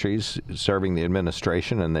distant countries serving the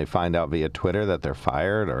administration, and they find out via Twitter that they're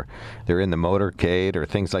fired or they're in the motorcade or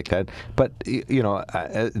things like that. But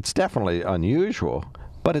it's definitely unusual.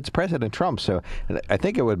 But it's President Trump, so I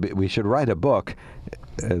think we should write a book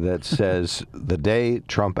that says the day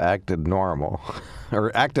Trump acted normal,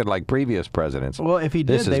 or acted like previous presidents. Well, if he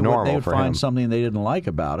did, this they is would normal for find him. something they didn't like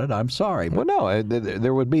about it. I'm sorry. Well, no,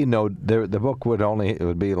 there would be no. The book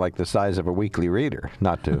would be like the size of a weekly reader,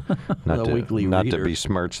 not to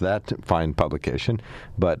besmirch that fine publication,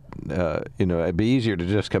 but it'd be easier to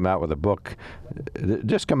just come out with a book.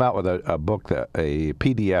 Just come out with a book, a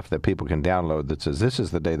PDF that people can download that says this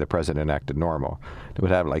is the day the president acted normal. It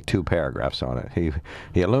would have like 2 paragraphs on it.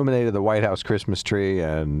 He illuminated the White House Christmas tree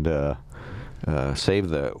and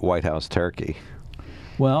saved the White House turkey.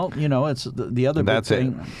 Well, it's the other big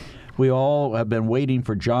thing. We all have been waiting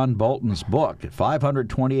for John Bolton's book. A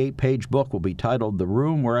 528-page book will be titled "The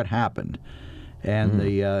Room Where It Happened." And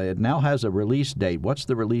it now has a release date. What's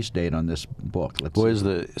the release date on this book? Is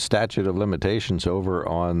the statute of limitations over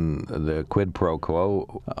on the quid pro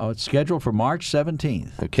quo? It's scheduled for March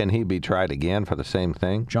 17th. Can he be tried again for the same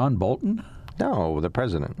thing? John Bolton? No, the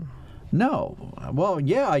president. No. Well,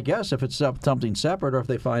 yeah, I guess if it's something separate or if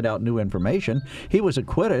they find out new information. He was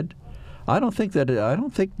acquitted. I don't think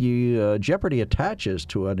jeopardy attaches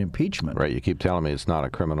to an impeachment. Right. You keep telling me it's not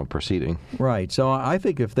a criminal proceeding. Right. So I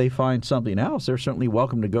think if they find something else, they're certainly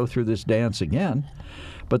welcome to go through this dance again.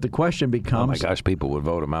 But the question becomes, oh my gosh, people would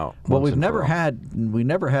vote him out. Well, we never had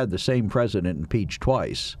the same president impeached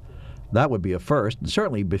twice. That would be a first, and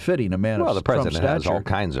certainly befitting a man of Trump's stature. Well, the president has all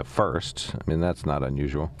kinds of firsts. I mean, that's not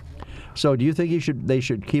unusual. So do you think they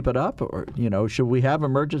should keep it up, or should we have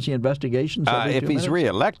emergency investigations? If he's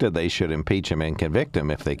reelected, they should impeach him and convict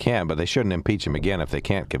him if they can, but they shouldn't impeach him again if they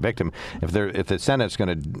can't convict him. If the Senate's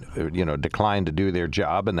going to decline to do their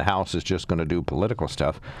job and the House is just going to do political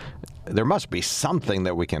stuff, there must be something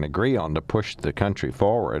that we can agree on to push the country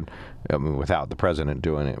forward without the president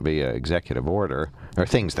doing it via executive order or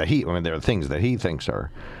things that there are things that he thinks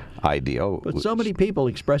are ideal. But so many people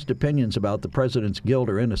expressed opinions about the president's guilt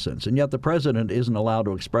or innocence, and yet the president isn't allowed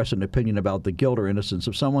to express an opinion about the guilt or innocence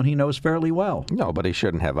of someone he knows fairly well. No, but he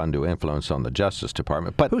shouldn't have undue influence on the Justice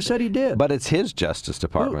Department. But who said he did? But it's his Justice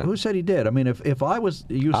Department. Who said he did? I mean, if I was,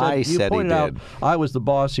 you pointed out I was the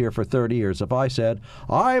boss here for 30 years. If I said,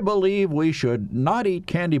 I believe we should not eat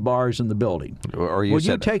candy bars in the building, would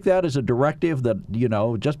you take that as a directive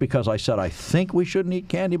that, just because I said I think we shouldn't eat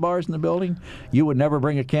candy bars in the building, you would never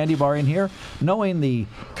bring a candy bar in here? Knowing the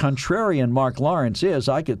contrarian Mark Lawrence is,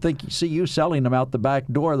 I could see you selling them out the back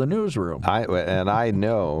door of the newsroom. I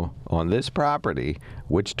know on this property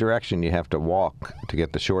which direction you have to walk to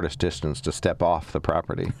get the shortest distance to step off the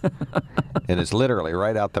property. And it's literally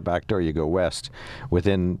right out the back door. You go west.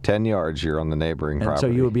 Within 10 yards, you're on the neighboring property. So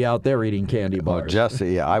you would be out there eating candy bars.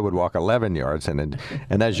 I would walk 11 yards. And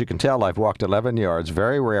as you can tell, I've walked 11 yards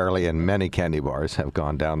very rarely, and many candy bars have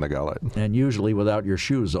gone down the gullet. And usually without your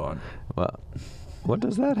shoes on. Well, what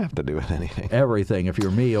does that have to do with anything? Everything, if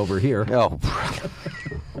you're me over here. Oh.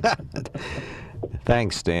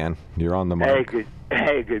 Thanks, Stan. You're on the mark.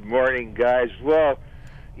 Hey, good morning, guys. Well,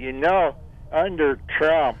 under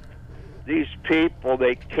Trump, these people,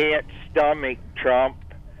 they can't stomach Trump.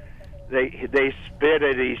 They spit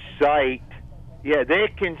at his sight. Yeah, they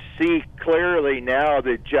can see clearly now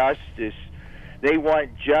the justice They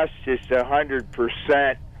want justice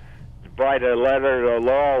 100% by the letter of the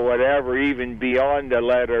law, whatever, even beyond the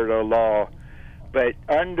letter of the law. But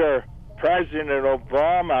under President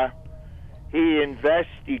Obama, he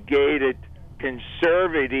investigated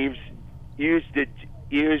conservatives, used the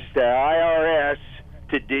IRS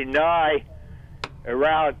to deny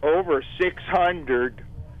around over 600.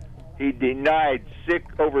 He denied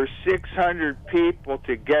over 600 people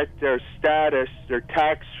to get their status, their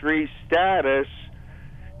tax-free status.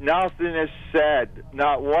 Nothing is said.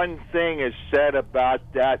 Not one thing is said about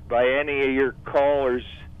that by any of your callers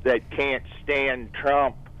that can't stand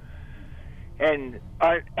Trump. And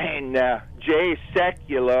Jay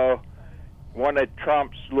Sekulow, one of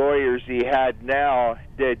Trump's lawyers he had now,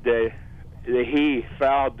 he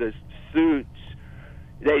filed the suits.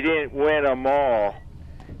 They didn't win them all,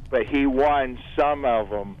 but he won some of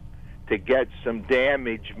them to get some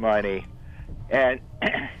damage money. And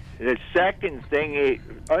the second thing,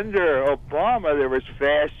 under Obama, there was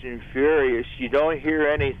Fast and Furious. You don't hear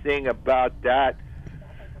anything about that.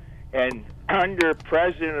 And under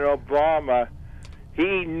President Obama,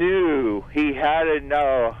 he had to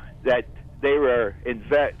know that they were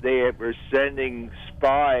sending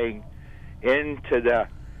spying into the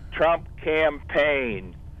Trump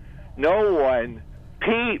campaign. No one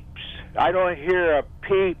peeps. I don't hear a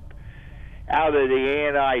peep out of the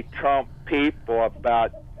anti-Trump people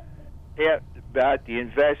about the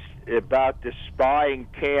spying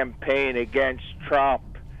campaign against Trump,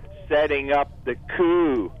 setting up the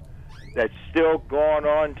coup that's still going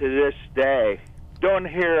on to this day. Don't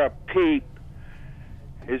hear a peep.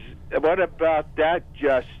 What about that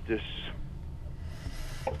justice?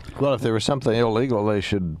 Well, if there was something illegal, they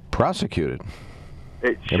should prosecute it.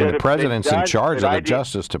 I mean, the president's in charge of the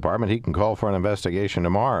Justice Department. He can call for an investigation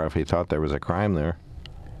tomorrow if he thought there was a crime there.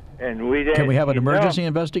 And we didn't. Can we have an emergency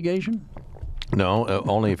investigation? No,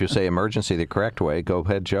 only if you say emergency the correct way. Go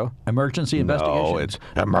ahead, Joe. Emergency investigation? No, it's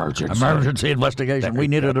emergency. Emergency investigation. We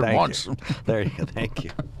needed it once. There you go. Thank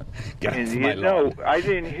you. And I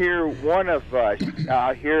didn't hear one of us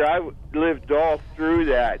out here. I lived all through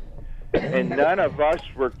that, and none of us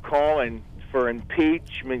were calling for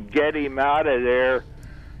impeachment. Get him out of there.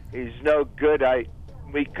 He's no good.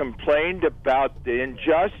 We complained about the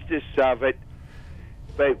injustice of it,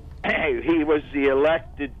 but he was the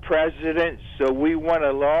elected president, so we went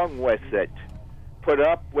along with it, put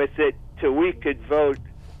up with it till we could vote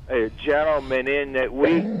a gentleman in that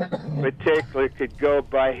we particularly could go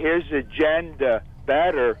by his agenda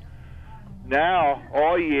better. Now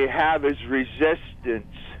all you have is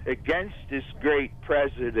resistance against this great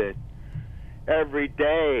president. Every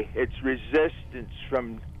day it's resistance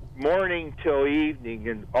from morning till evening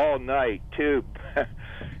and all night too.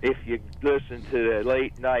 If you listen to the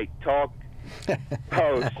late night talk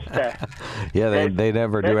post, yeah, they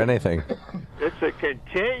never do anything. It's a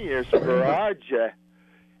continuous barrage of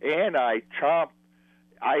anti-Trump.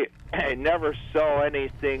 I never saw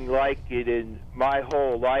anything like it in my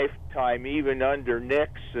whole lifetime, even under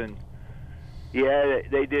Nixon. Yeah,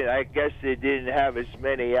 they did. I guess they didn't have as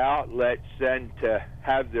many outlets then to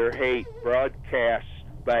have their hate broadcast,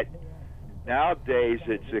 but nowadays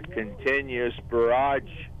it's a continuous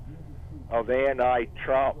barrage of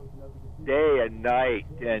anti-Trump day and night.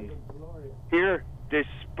 And here,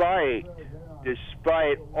 despite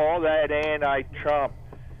all that anti-Trump,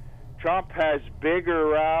 Trump has bigger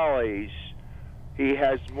rallies. He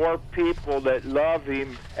has more people that love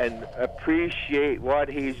him and appreciate what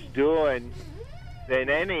he's doing than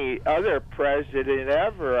any other president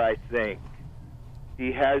ever, I think.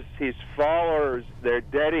 He has his followers. They're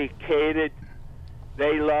dedicated.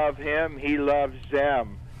 They love him. He loves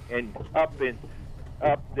them. And up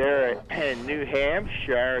there in New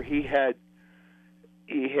Hampshire, he had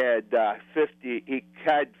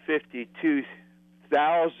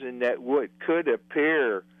 52,000 that could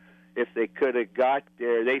appear if they could have got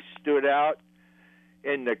there. They stood out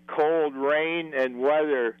in the cold rain and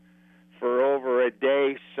weather for over a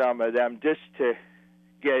day, some of them, just to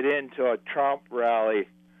get into a Trump rally.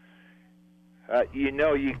 You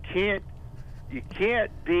can't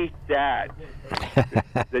beat that.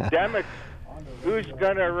 The Democrats, who's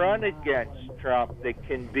going to run against Trump that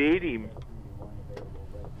can beat him?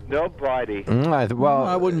 Nobody.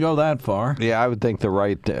 I wouldn't go that far. Yeah, I would think the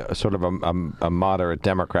right, sort of a moderate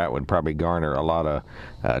Democrat would probably garner a lot of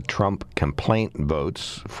Trump complaint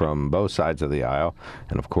votes from both sides of the aisle.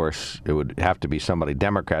 And, of course, it would have to be somebody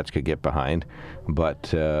Democrats could get behind.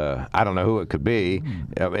 But I don't know who it could be.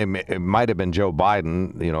 It might have been Joe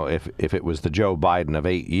Biden, if it was the Joe Biden of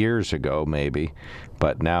 8 years ago, maybe.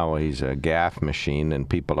 But now he's a gaffe machine, and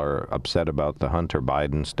people are upset about the Hunter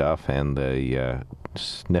Biden stuff and the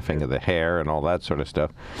sniffing of the hair and all that sort of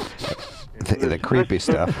stuff. The creepy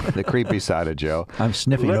stuff, the creepy side of Joe. I'm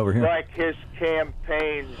sniffing over here. Looks like his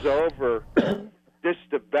campaign's over.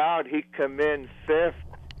 Just about. He come in fifth.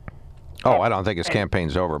 Oh, I don't think his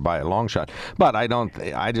campaign's over by a long shot. But I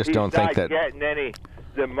just don't think that. He's not getting any.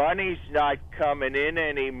 The money's not coming in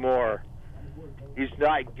anymore. He's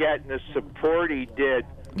not getting the support he did.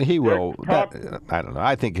 He will. I don't know.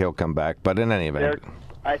 I think he'll come back. But in any event.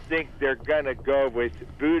 I think they're going to go with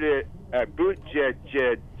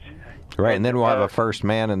Buttigieg. Right, and then we'll have a first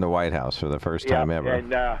man in the White House for the first time ever.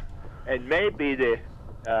 And maybe the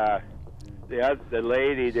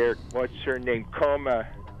lady there, what's her name,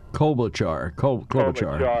 Klobuchar.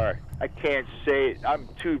 Klobuchar. I can't say it. I'm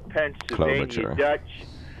too Pennsylvania Dutch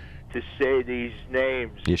to say these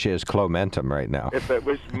names. Yeah, she has Clomentum right now. If it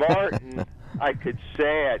was Martin, I could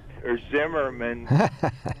say it, or Zimmerman.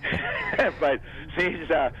 But these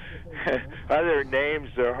other names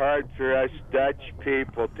are hard for us Dutch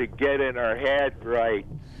people to get in our head right.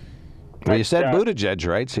 Well, you said Buttigieg,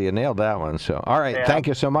 right? So you nailed that one. So, all right. Yeah. Thank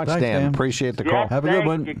you so much, Dan. Appreciate the call. Have a good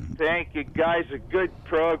one. Thank you, guys. A good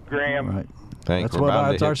program. All right.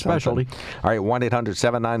 That's our specialty. All right,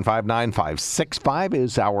 1-800-795-9565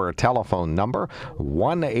 is our telephone number.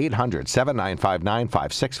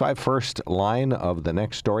 1-800-795-9565. First line of the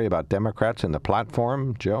next story about Democrats and the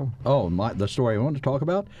platform, Joe? Oh, the story I want to talk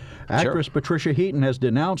about? Actress Patricia Heaton has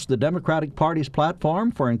denounced the Democratic Party's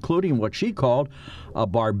platform for including what she called a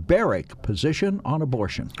barbaric position on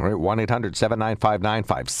abortion. All right,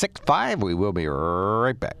 1-800-795-9565. We will be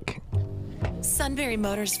right back. Sunbury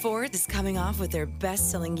Motors Ford is coming off with their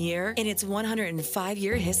best-selling year in its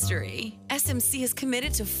 105-year history. SMC is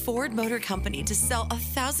committed to Ford Motor Company to sell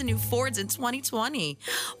 1,000 new Fords in 2020.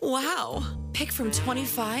 Wow! Pick from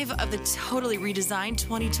 25 of the totally redesigned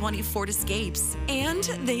 2020 Ford Escapes, and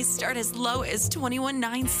they start as low as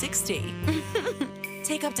 $21,960.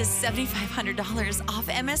 Take up to $7,500 off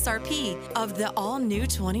MSRP of the all-new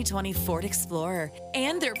 2020 Ford Explorer,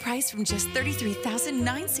 and they're priced from just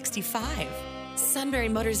 $33,965. Sunbury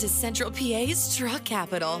Motors is Central PA's truck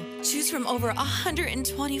capital. Choose from over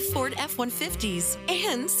 120 Ford F-150s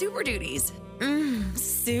and Super Duties.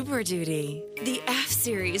 Super Duty. The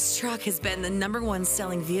F-Series truck has been the #1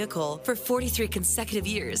 selling vehicle for 43 consecutive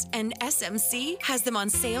years, and SMC has them on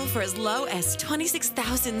sale for as low as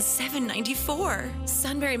 $26,794.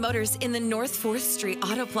 Sunbury Motors in the North 4th Street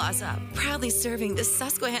Auto Plaza, proudly serving the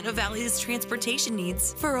Susquehanna Valley's transportation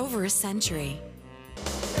needs for over a century.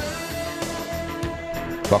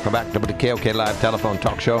 Welcome back to the KOK Live Telephone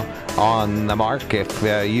Talk Show. On the Mark. If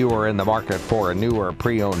you are in the market for a new or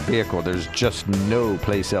pre-owned vehicle, there's just no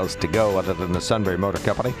place else to go other than the Sunbury Motor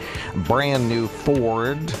Company. Brand new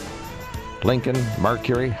Ford, Lincoln,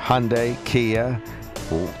 Mercury, Hyundai, Kia,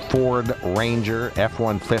 Ford Ranger,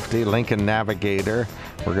 F-150, Lincoln Navigator.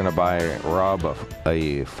 We're going to buy Rob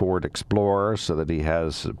a Ford Explorer so that he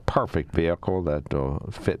has a perfect vehicle that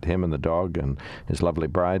will fit him and the dog and his lovely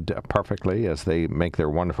bride perfectly as they make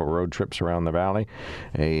their wonderful road trips around the valley.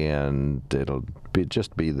 And it'll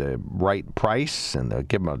just be the right price, and they'll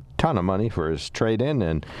give him a ton of money for his trade-in,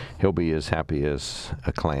 and he'll be as happy as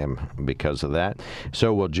a clam because of that.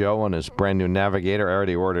 So will Joe on his brand new Navigator. I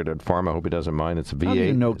already ordered it for him. I hope he doesn't mind. It's a V8. How do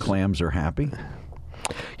you know clams are happy?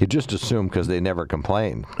 You just assume because they never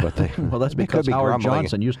complain. But they, well, that's because Howard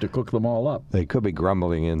Johnson used to cook them all up. They could be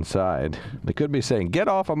grumbling inside. They could be saying, "Get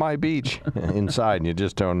off of my beach," inside, and you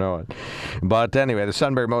just don't know it. But anyway, the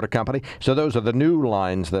Sunbury Motor Company. So those are the new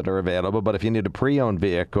lines that are available. But if you need a pre-owned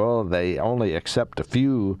vehicle, they only accept a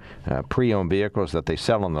few pre-owned vehicles that they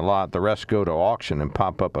sell on the lot. The rest go to auction and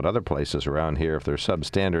pop up at other places around here if they're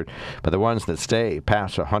substandard. But the ones that stay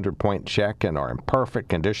pass a 100-point check and are in perfect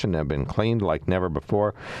condition, have been cleaned like never before.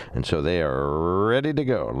 And so they are ready to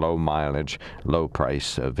go. Low mileage, low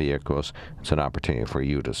price vehicles. It's an opportunity for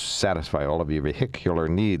you to satisfy all of your vehicular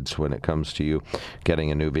needs when it comes to you getting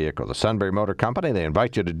a new vehicle. The Sunbury Motor Company, they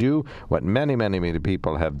invite you to do what many, many, many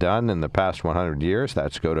people have done in the past 100 years.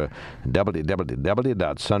 That's go to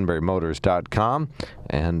www.sunburymotors.com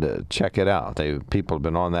and check it out. People have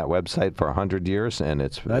been on that website for 100 years, and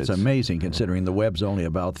That's amazing considering the web's only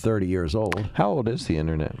about 30 years old. How old is the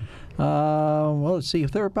Internet? Well, let's see.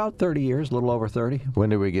 If they're about 30 years, a little over 30. When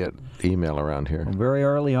did we get email around here? Very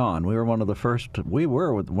early on. We were one of the first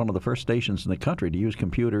stations in the country to use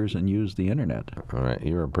computers and use the internet. All right.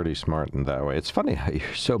 You were pretty smart in that way. It's funny how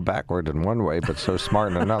you're so backward in one way, but so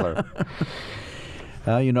smart in another.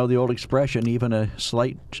 You know the old expression, even a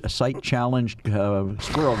sight-challenged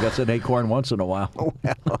squirrel gets an acorn once in a while. Well,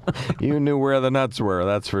 you knew where the nuts were,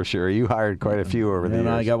 that's for sure. You hired quite a few over the years.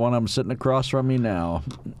 And I got one of them sitting across from me now.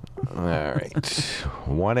 All right.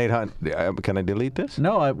 1-800. Can I delete this?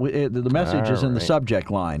 No, the message is in the subject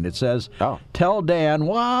line. It says, tell Dan,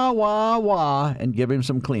 wah, wah, wah, and give him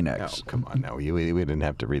some Kleenex. Oh, come on now. We didn't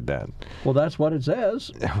have to read that. Well, that's what it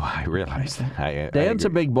says. Well, I realize that. Dan's a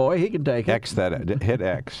big boy. He can take it. X that. Hit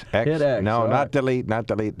X. Hit X. No, not delete. Not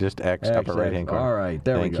delete. Just X upper right-hand corner. All right.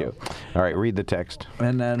 There we go. Thank you. All right. Read the text.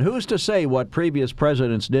 And then who's to say what previous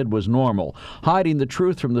presidents did was normal? Hiding the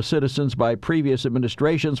truth from the citizens by previous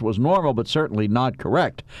administrations was normal, but certainly not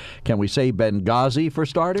correct. Can we say Benghazi for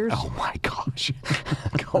starters? Oh, my gosh.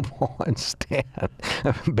 Come on, Stan.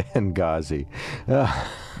 Benghazi.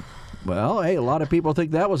 Well, hey, a lot of people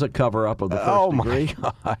think that was a cover-up of the first degree.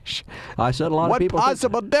 Oh, my gosh. I said a lot of people What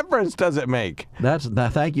possible difference does it make?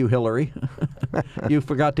 Thank you, Hillary. You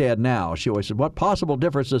forgot to add now. She always said, what possible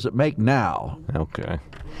difference does it make now? Okay.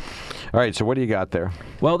 All right, so what do you got there?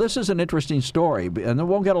 Well, this is an interesting story, and it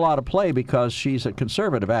won't get a lot of play because she's a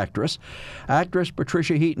conservative actress. Actress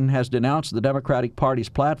Patricia Heaton has denounced the Democratic Party's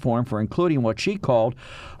platform for including what she called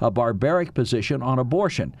a barbaric position on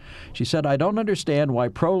abortion. She said, I don't understand why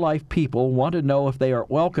pro-life people want to know if they are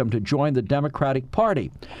welcome to join the Democratic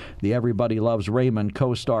Party. The Everybody Loves Raymond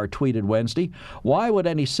co-star tweeted Wednesday, why would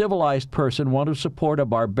any civilized person want to support a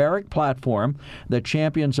barbaric platform that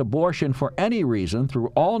champions abortion for any reason through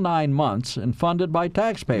all 9 months and funded by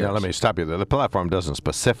taxpayers? Now, let me stop you there. The platform doesn't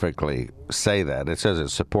specifically say that. It says it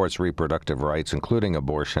supports reproductive rights, including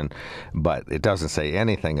abortion, but it doesn't say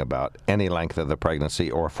anything about any length of the pregnancy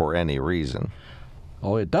or for any reason.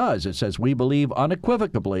 Oh, it does. It says, we believe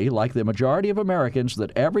unequivocally, like the majority of Americans,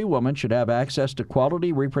 that every woman should have access to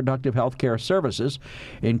quality reproductive health care services,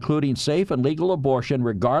 including safe and legal abortion,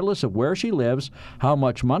 regardless of where she lives, how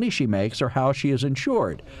much money she makes, or how she is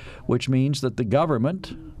insured, which means that the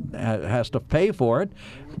government has to pay for it,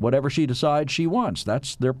 whatever she decides she wants.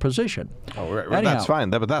 That's their position. Oh, right. Anyhow, that's fine,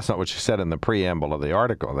 but that's not what she said in the preamble of the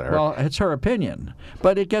article there. Well, it's her opinion,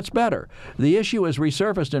 but it gets better. The issue has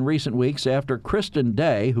resurfaced in recent weeks after Kristen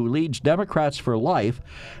Day, who leads Democrats for Life,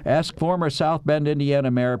 asked former South Bend, Indiana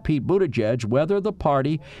Mayor Pete Buttigieg whether the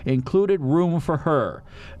party included room for her.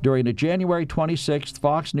 During a January 26th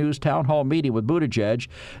Fox News town hall meeting with Buttigieg,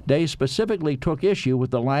 Day specifically took issue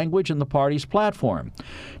with the language in the party's platform.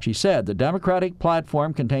 She said the Democratic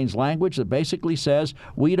platform contains language that basically says,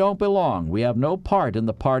 we don't belong, we have no part in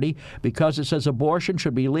the party because it says abortion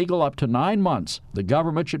should be legal up to 9 months. The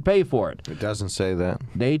government should pay for it. It doesn't say that.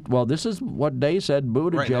 Well, this is what Day said,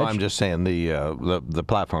 Buttigieg. Right, no, I'm just saying the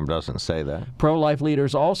platform doesn't say that. Pro-life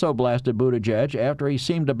leaders also blasted Buttigieg after he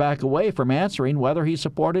seemed to back away from answering whether he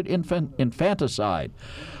supported infanticide.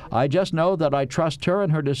 I just know that I trust her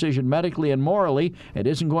and her decision medically and morally. It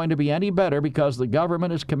isn't going to be any better because the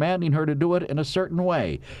government is commanding her to do it in a certain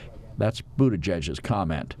way. That's Buttigieg's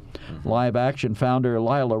comment. Live Action founder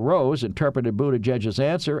Lila Rose interpreted Buttigieg's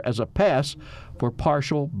answer as a pass for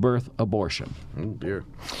partial birth abortion. Oh, dear.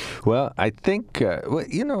 Well, I think,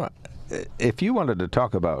 if you wanted to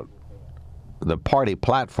talk about the party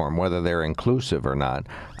platform, whether they're inclusive or not,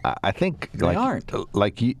 I think they aren't.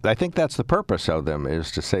 I think that's the purpose of them,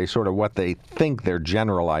 is to say sort of what they think their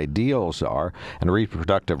general ideals are, and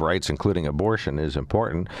reproductive rights, including abortion, is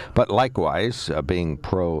important. But likewise, being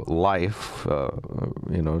pro-life,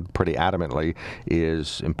 pretty adamantly,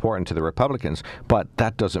 is important to the Republicans. But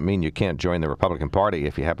that doesn't mean you can't join the Republican Party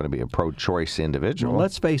if you happen to be a pro-choice individual. Well,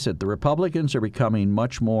 let's face it, the Republicans are becoming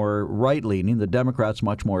much more right-leaning, the Democrats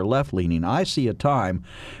much more left-leaning. I see a time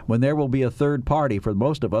when there will be a third party for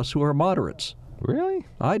most of us who are moderates. Really?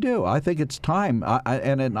 I do. I think it's time.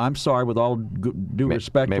 And I'm sorry, with all due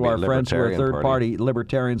respect to our friends who are third-party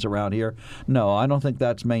libertarians around here. No, I don't think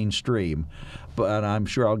that's mainstream. But I'm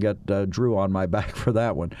sure I'll get Drew on my back for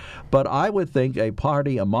that one. But I would think a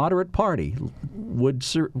moderate party, would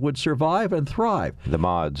survive and thrive. The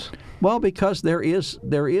mods. Well, because there is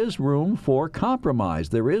room for compromise.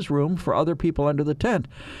 There is room for other people under the tent.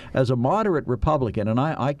 As a moderate Republican, and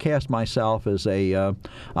I cast myself as I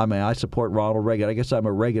support Ronald Reagan. I guess I'm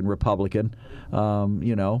a Reagan Republican.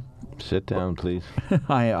 Sit down, please.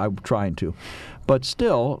 I'm trying to. But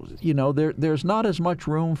still, there's not as much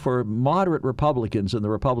room for moderate Republicans Republicans in the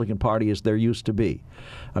Republican Party as there used to be.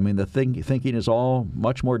 I mean, the thinking is all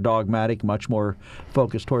much more dogmatic, much more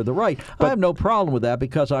focused toward the right. But I have no problem with that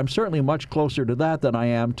because I'm certainly much closer to that than I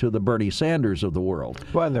am to the Bernie Sanders of the world.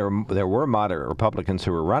 Well, there were moderate Republicans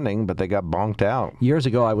who were running, but they got bonked out. Years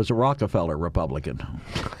ago, I was a Rockefeller Republican.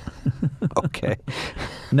 Okay.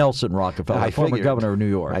 Nelson Rockefeller, former governor of New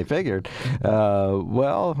York. I figured.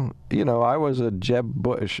 Well, I was a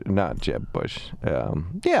not Jeb Bush.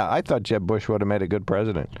 I thought Jeb Bush would have made a good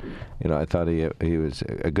president. I thought he was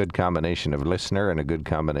a good combination of listener and a good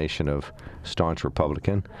combination of staunch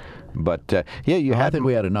Republican. But I think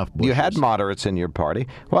we had enough Bushes. You had moderates in your party.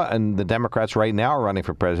 Well, and the Democrats right now are running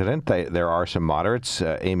for president. There are some moderates.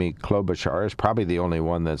 Amy Klobuchar is probably the only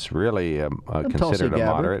one that's really considered a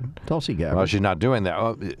moderate. Tulsi Gabbard. Well, she's not doing that.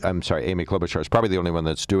 Oh, I'm sorry, Amy Klobuchar is probably the only one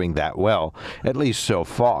that's doing that well, at least so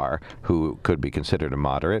far, who could be considered a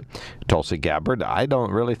moderate. Tulsi Gabbard, I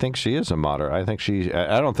don't really think she is a moderate.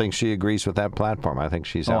 I don't think she agrees with that platform. I think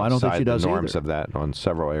she's outside the norms of that on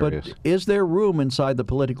several areas. But is there room inside the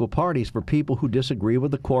political parties for people who disagree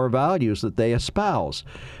with the core values that they espouse?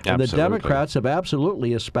 And the Democrats have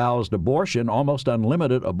absolutely espoused abortion, almost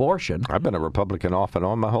unlimited abortion. I've been a Republican off and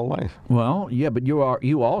on my whole life. Well, yeah, but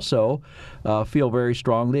you also feel very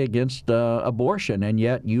strongly against abortion, and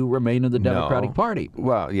yet you remain in the Democratic Party.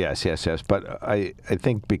 Well, yes. But I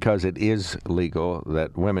think because it is legal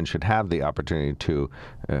that women should have the opportunity to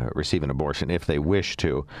receive an abortion if they wish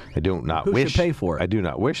to. Who should pay for it? I do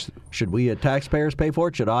not wish. Should we taxpayers pay for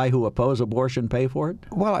it? Should I, who oppose abortion, pay for it?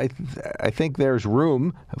 Well, I think there's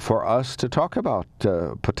room for us to talk about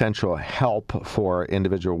potential help for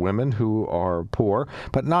individual women who are poor,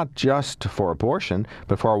 but not just for abortion,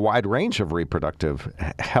 but for a wide range of reproductive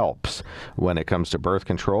helps when it comes to birth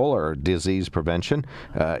control or disease prevention.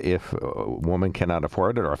 If a woman cannot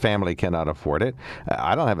afford it or a family cannot afford it,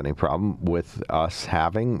 I don't have any problem with us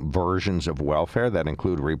having versions of welfare that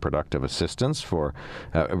include reproductive assistance for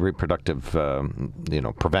reproductive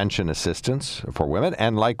prevention assistance for women,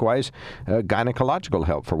 and likewise gynecological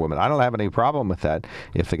help for women. I don't have any problem with that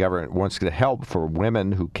if the government wants to help for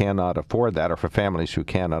women who cannot afford that or for families who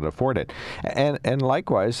cannot afford it. And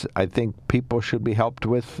likewise, I think people should be helped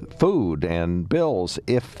with food and bills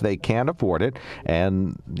if they can't afford it.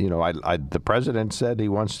 And, the president said he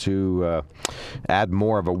wants to add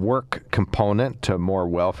more of a work component to more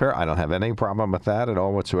welfare. I don't have any problem with that at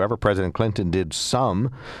all whatsoever. President Clinton did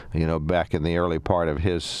some, back in the early part of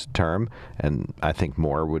his term, and I think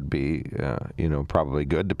more would be, probably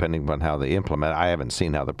good, depending on how they implement it. I haven't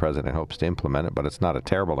seen how the president hopes to implement it, but it's not a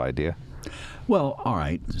terrible idea. Well, all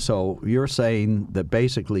right. So you're saying that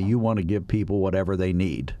basically you want to give people whatever they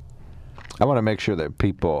need. I want to make sure that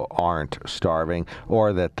people aren't starving,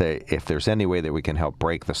 or that if there's any way that we can help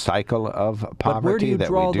break the cycle of poverty, that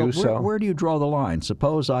we do so. Where do you draw the line?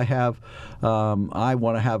 Suppose I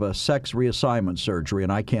want to have a sex reassignment surgery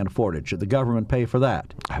and I can't afford it. Should the government pay for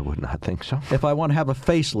that? I would not think so. If I want to have a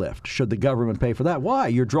facelift, should the government pay for that? Why?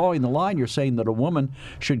 You're drawing the line. You're saying that a woman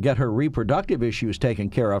should get her reproductive issues taken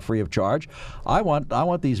care of free of charge. I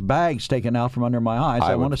want these bags taken out from under my eyes.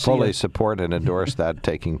 I would fully support and endorse that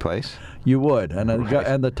taking place. You would,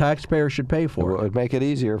 and the taxpayer should pay for it. It would make it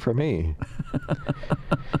easier for me.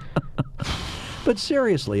 But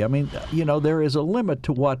seriously, I mean, there is a limit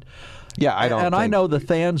to what. Yeah, I know the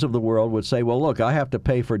fans of the world would say, well, look, I have to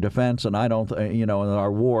pay for defense, and I don't, in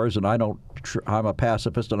our wars, and I'm a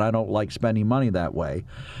pacifist, and I don't like spending money that way.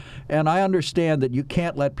 And I understand that you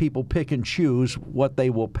can't let people pick and choose what they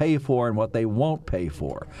will pay for and what they won't pay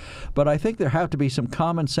for. But I think there have to be some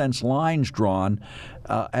common sense lines drawn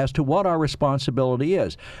as to what our responsibility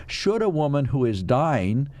is. Should a woman who is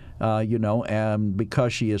dying, and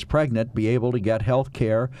because she is pregnant, be able to get health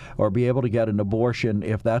care or be able to get an abortion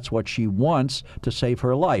if that's what she wants to save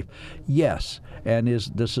her life? Yes. And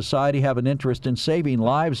does society have an interest in saving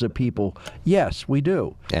lives of people? Yes, we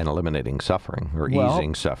do. And eliminating suffering or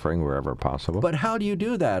easing suffering wherever possible. But how do you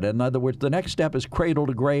do that? In other words, the next step is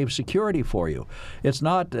cradle-to-grave security for you. It's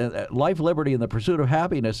not life, liberty, and the pursuit of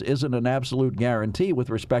happiness isn't an absolute guarantee with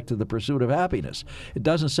respect to the pursuit of happiness. It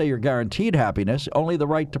doesn't say you're guaranteed happiness, only the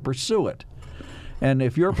right to pursue it. And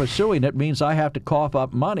if you're pursuing it means I have to cough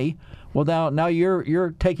up money, well, now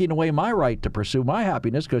you're taking away my right to pursue my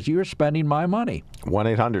happiness because you're spending my money.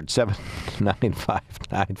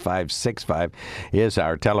 1-800-795-9565 is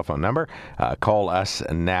our telephone number. Call us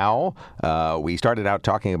now. We started out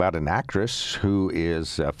talking about an actress who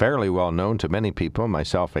is fairly well known to many people,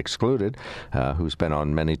 myself excluded, who's been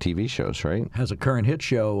on many TV shows, right? Has a current hit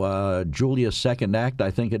show, Julia's Second Act,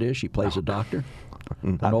 I think it is. She plays a doctor.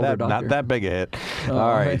 Not that big a hit.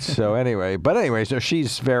 All right. So anyway, so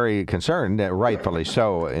she's very concerned, rightfully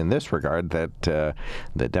so, in this regard, that the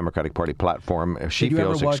Democratic Party platform, she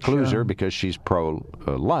feels excludes her because she's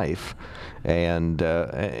pro-life. And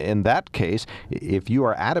in that case, if you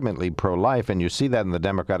are adamantly pro-life and you see that in the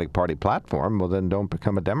Democratic Party platform, well, then don't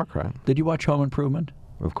become a Democrat. Did you watch Home Improvement?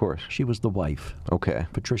 Of course. She was the wife. Okay.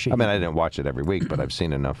 Patricia I mean, Heaton. I didn't watch it every week, but I've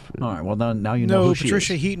seen enough. All right. Well, now you know who she is. No,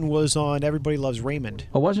 Patricia Heaton was on Everybody Loves Raymond.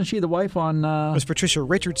 Oh, wasn't she the wife on... It was Patricia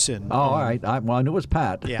Richardson. Oh, all right. I knew it was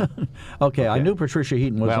Pat. Yeah. Okay, I knew Patricia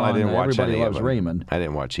Heaton was on I didn't watch Everybody any Loves of them. Raymond. I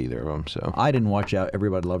didn't watch either of them, so... I didn't watch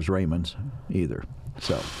Everybody Loves Raymond either.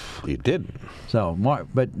 So you didn't. So,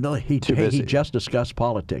 but no, he just discussed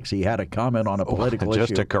politics. He had a comment on a political issue.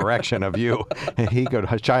 Just a correction of you. He could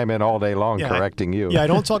chime in all day long correcting you. Yeah, I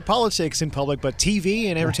don't talk politics in public, but TV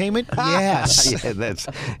and entertainment, yes. Yeah,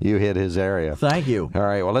 you hit his area. Thank you. All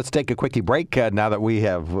right, well, let's take a quickie break now that we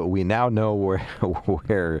now know where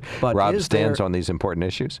Rob stands on these important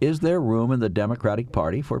issues. Is there room in the Democratic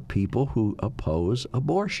Party for people who oppose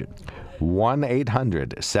abortion?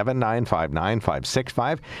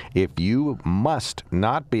 1-800-795-9565. If you must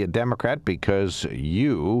not be a Democrat because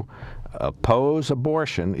you oppose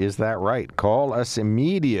abortion, is that right? Call us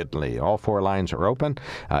immediately. All 4 lines are open.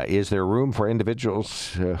 Is there room for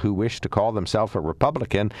individuals who wish to call themselves a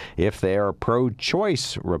Republican if they are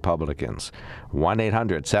pro-choice Republicans?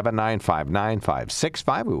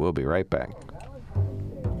 1-800-795-9565. We will be right back.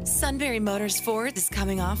 Sunbury Motors Ford is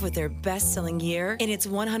coming off with their best-selling year in its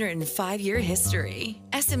 105-year history.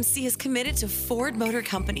 SMC is committed to Ford Motor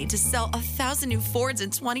Company to sell 1,000 new Fords in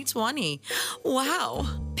 2020. Wow!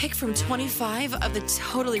 Pick from 25 of the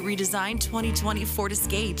totally redesigned 2020 Ford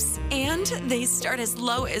Escapes, and they start as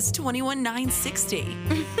low as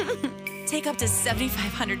 $21,960. Take up to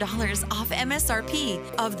 $7,500 off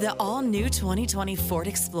MSRP of the all-new 2020 Ford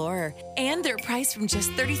Explorer, and they're priced from just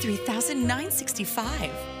 $33,965.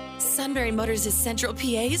 Sunbury Motors is Central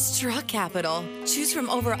PA's truck capital. Choose from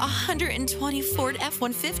over 120 Ford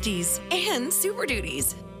F-150s and Super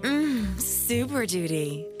Duties. Super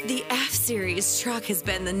Duty. The F-Series truck has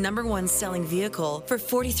been the #1 selling vehicle for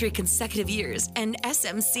 43 consecutive years, and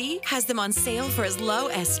SMC has them on sale for as low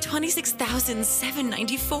as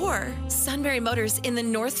 $26,794. Sunbury Motors in the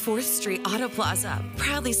North 4th Street Auto Plaza,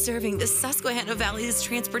 proudly serving the Susquehanna Valley's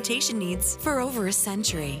transportation needs for over a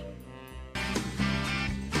century.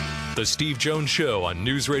 The Steve Jones Show on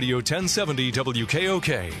News Radio 1070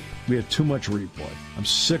 WKOK. We had too much replay. I'm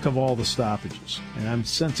sick of all the stoppages. And I'm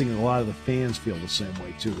sensing a lot of the fans feel the same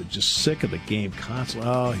way, too. They're just sick of the game constantly.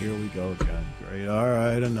 Oh, here we go again. Great. All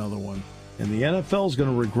right, another one. And the NFL is going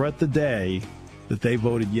to regret the day that they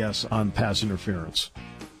voted yes on pass interference.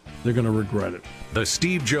 They're going to regret it. The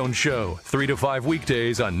Steve Jones Show, 3 to 5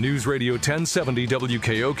 weekdays on News Radio 1070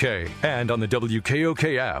 WKOK and on the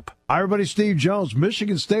WKOK app. Hi, everybody. Steve Jones,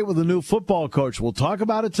 Michigan State with a new football coach. We'll talk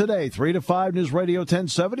about it today, 3 to 5, News Radio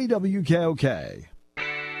 1070 WKOK.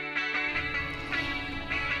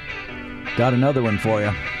 Got another one for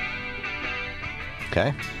you.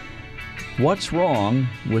 Okay. What's wrong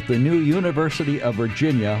with the new University of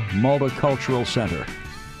Virginia Multicultural Center?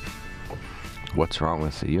 What's wrong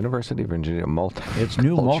with the University of Virginia It's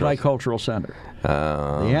new Multicultural Center.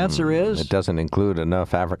 The answer is... It doesn't include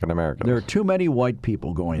enough African Americans. There are too many white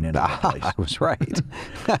people going into that place. I was right.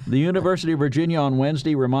 The University of Virginia on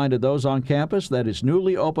Wednesday reminded those on campus that its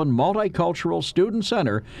newly opened Multicultural Student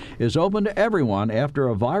Center is open to everyone after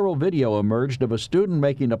a viral video emerged of a student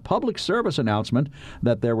making a public service announcement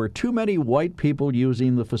that there were too many white people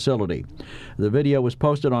using the facility. The video was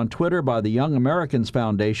posted on Twitter by the Young Americans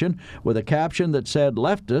Foundation with a caption that said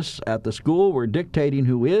leftists at the school were dictating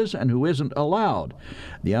who is and who isn't allowed.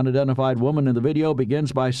 The unidentified woman in the video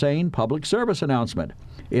begins by saying, public service announcement.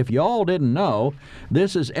 If y'all didn't know,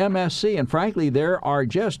 this is MSC, and frankly, there are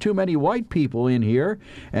just too many white people in here,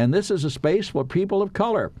 and this is a space for people of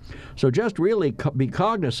color. So just really be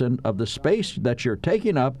cognizant of the space that you're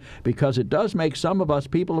taking up, because it does make some of us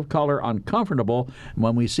people of color uncomfortable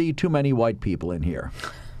when we see too many white people in here.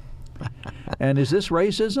 And is this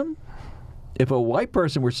racism? If a white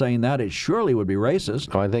person were saying that, it surely would be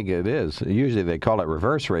racist. Oh, I think it is. Usually they call it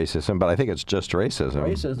reverse racism, but I think it's just racism.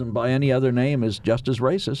 Racism by any other name is just as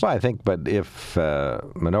racist. Well, I think, but if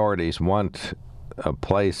minorities want a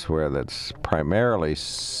place where that's primarily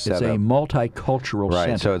set It's a multicultural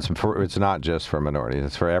center. center. Right, so it's not just for minorities,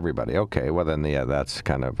 it's for everybody. Okay, well then, yeah, that's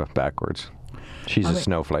kind of backwards. She's a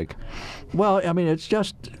snowflake. Well, I mean, it's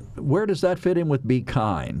just, where does that fit in with be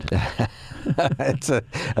kind? It's a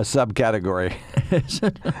subcategory.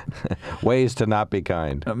 Ways to not be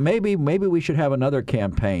kind. Maybe we should have another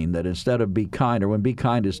campaign that instead of be kind, or when be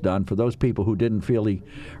kind is done, for those people who didn't really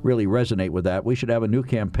resonate with that, we should have a new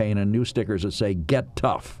campaign and new stickers that say get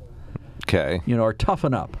tough. Okay. Or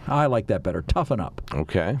toughen up. I like that better. Toughen up.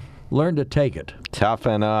 Okay. Learn to take it.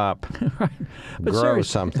 Toughen up. But Grow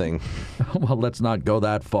something. Well, let's not go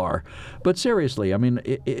that far. But seriously, I mean,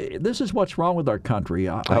 this is what's wrong with our country.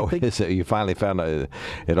 I think, is it? You finally found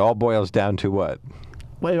it all boils down to what?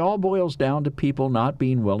 Well, it all boils down to people not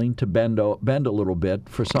being willing to bend a little bit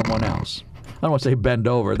for someone else. I don't want to say bend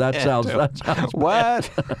over. That sounds what?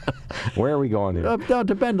 Where are we going here?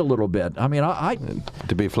 To bend a little bit. I mean,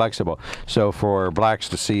 to be flexible. So for blacks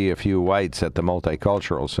to see a few whites at the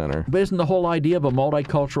Multicultural Center. But isn't the whole idea of a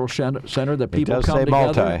multicultural center that people come together? It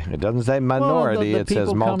does say multi. It doesn't say minority. Well, it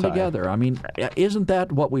says multi. People come together. I mean, isn't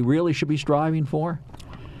that what we really should be striving for?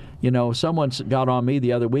 Someone got on me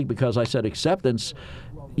the other week because I said acceptance,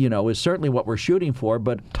 is certainly what we're shooting for,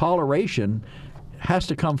 but toleration has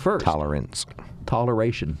to come first.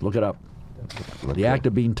 Toleration. Look it up. The act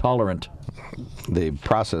of being tolerant. The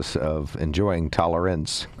process of enjoying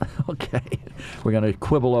tolerance. Okay. We're going to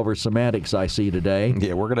quibble over semantics, I see, today.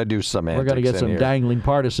 Yeah, we're going to do semantics. We're going to get some dangling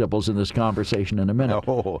participles in this conversation in a minute.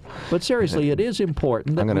 Oh. But seriously, it is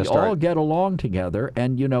important that we all get along together.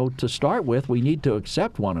 And, to start with, we need to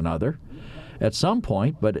accept one another at some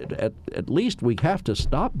point. But at least we have to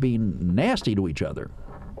stop being nasty to each other.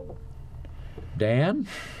 Dan?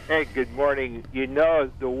 Hey, good morning. The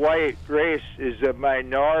white race is a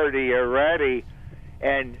minority already,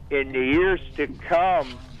 and in the years to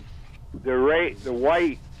come, the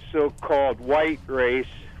white, so-called white race,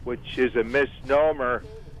 which is a misnomer,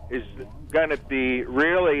 is going to be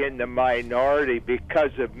really in the minority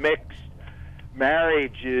because of mixed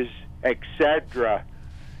marriages, etc.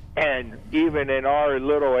 And even in our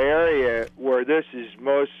little area where this is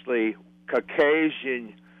mostly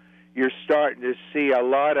Caucasian, you're starting to see a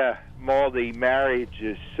lot of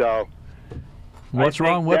multi-marriages. So, what's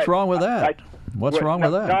wrong with that? What's wrong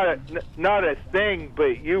with that? Not a thing,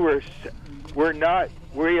 but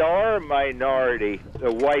we are a minority,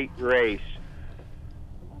 the white race.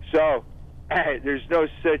 So, there's no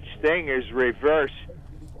such thing as reverse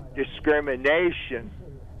discrimination.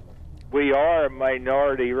 We are a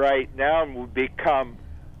minority right now, and will become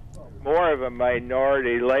more of a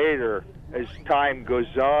minority later as time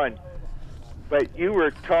goes on. But you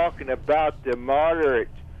were talking about the moderate.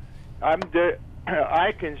 I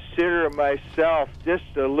consider myself just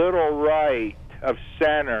a little right of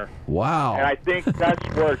center. Wow. And I think that's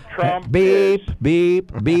where Trump beep, is.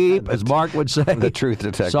 Beep, beep, as Mark would say. The truth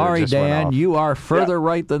detector. Sorry, just went Dan, off. you are further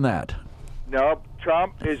right than that. No,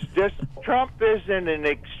 Trump isn't an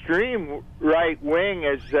extreme right wing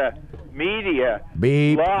as media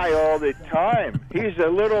beep. Lie all the time. He's a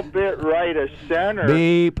little bit right of center.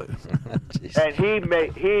 Beep. And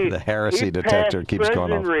the heresy detector keeps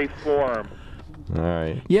going off. Prison reform. All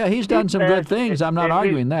right. Yeah, he's done some good things. I'm not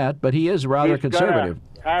arguing that, but he is rather conservative.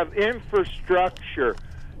 Have infrastructure.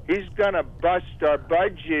 He's going to bust our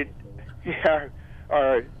budget,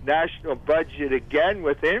 our national budget again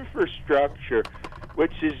with infrastructure,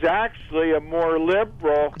 which is actually a more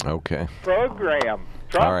liberal program.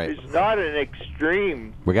 Trump is not an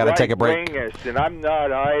extreme. We got to take a break. And I'm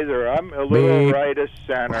not either. I'm a little right of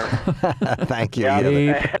center. Thank you.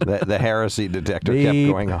 The heresy detector kept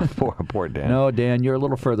going off. Poor Dan. No, Dan, you're a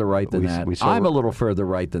little further right than that. I'm a little further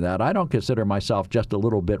right than that. I don't consider myself just a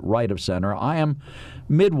little bit right of center. I am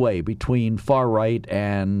midway between far right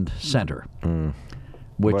and center.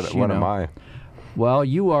 Which, what am I? Well,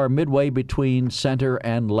 you are midway between center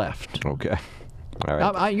and left. Okay. All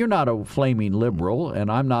right. You're not a flaming liberal,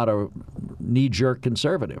 and I'm not a knee-jerk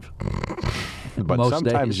conservative. But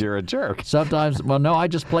sometimes you're a jerk. Sometimes, no, I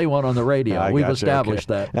just play one on the radio. We've established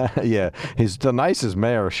that. Yeah, he's the nicest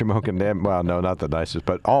mayor Shamokin Dam. Well, no, not the nicest,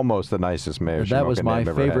 but almost the nicest mayor. That was my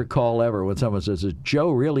favorite call ever when someone says, "Is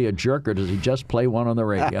Joe really a jerk, or does he just play one on the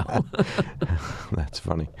radio?" That's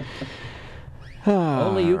funny.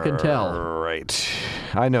 Only you can tell. Right.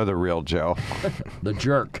 I know the real Joe. The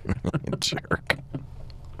jerk. Jerk.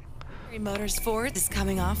 Motors Ford is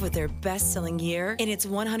coming off with their best-selling year in its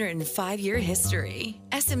 105-year history.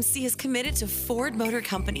 SMC is committed to Ford Motor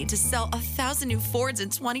Company to sell 1,000 new Fords in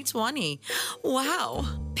 2020. Wow!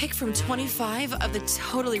 Pick from 25 of the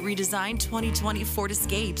totally redesigned 2020 Ford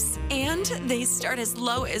Escapes, and they start as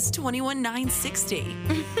low as $21,960.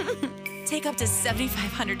 Take up to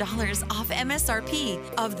 $7,500 off MSRP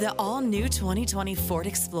of the all-new 2020 Ford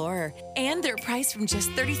Explorer and their price from just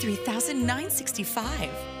 $33,965.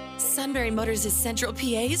 Sunbury Motors is Central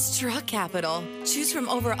PA's truck capital. Choose from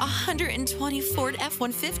over 120 Ford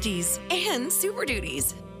F-150s and Super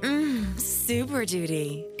Duties. Super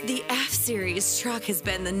Duty. The F-Series truck has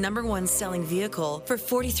been the #1 selling vehicle for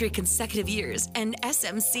 43 consecutive years, and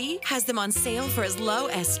SMC has them on sale for as low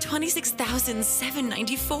as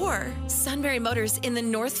 $26,794. Sunbury Motors in the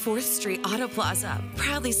North 4th Street Auto Plaza,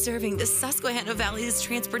 proudly serving the Susquehanna Valley's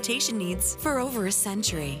transportation needs for over a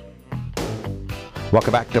century.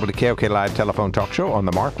 Welcome back to WKOK Live Telephone Talk Show on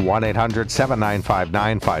the Mark,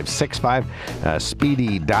 1-800-795-9565.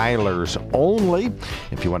 Speedy dialers only.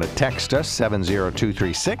 If you want to text us,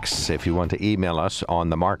 70236. If you want to email us on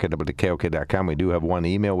the Mark at WKOK.com. We do have one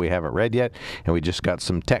email we haven't read yet, and we just got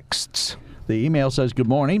some texts. The email says, good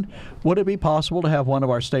morning. Would it be possible to have one of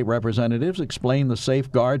our state representatives explain the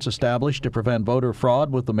safeguards established to prevent voter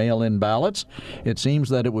fraud with the mail-in ballots? It seems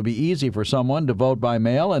that it would be easy for someone to vote by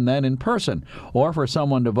mail and then in person, or for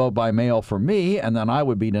someone to vote by mail for me, and then I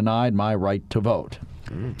would be denied my right to vote.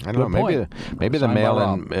 I don't know. Maybe the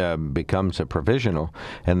mail-in becomes a provisional,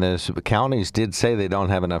 and the counties did say they don't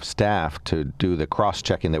have enough staff to do the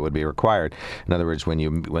cross-checking that would be required. In other words,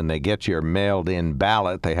 when they get your mailed-in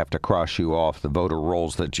ballot, they have to cross you off the voter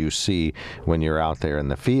rolls that you see when you're out there in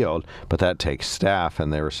the field. But that takes staff,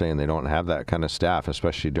 and they were saying they don't have that kind of staff,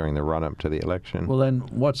 especially during the run-up to the election. Well, then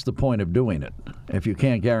what's the point of doing it? If you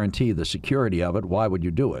can't guarantee the security of it, why would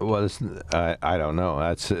you do it? Well, I don't know.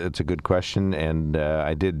 It's a good question, and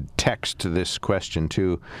I did text this question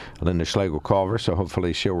to Linda Schlegel-Culver, so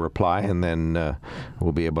hopefully she'll reply, and then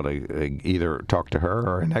we'll be able to either talk to her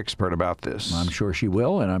or an expert about this. I'm sure she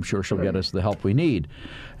will, and I'm sure she'll get us the help we need.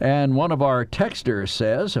 And one of our texters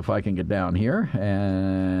says, if I can get down here,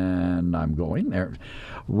 and I'm going there.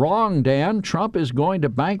 Wrong, Dan. Trump is going to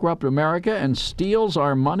bankrupt America and steals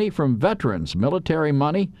our money from veterans, military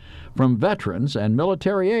money from veterans and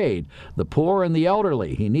military aid, the poor and the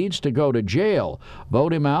elderly. He needs to go to jail.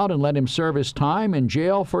 Vote him out and let him serve his time in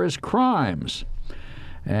jail for his crimes.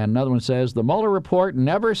 And another one says, the Mueller report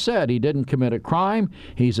never said he didn't commit a crime.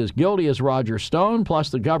 He's as guilty as Roger Stone, plus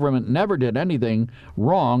the government never did anything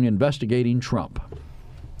wrong investigating Trump.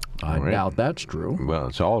 I doubt that's true. Well,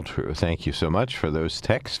 it's all true. Thank you so much for those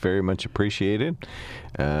texts. Very much appreciated.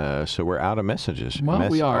 So we're out of messages. Well,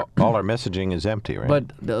 we are. All our messaging is empty, right?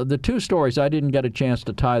 But the two stories, I didn't get a chance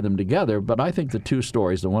to tie them together, but I think the two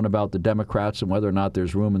stories, the one about the Democrats and whether or not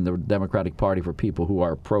there's room in the Democratic Party for people who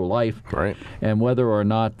are pro-life, right, and whether or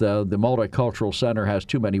not the Multicultural Center has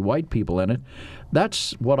too many white people in it,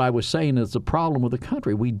 that's what I was saying is the problem with the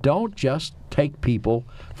country. We don't just take people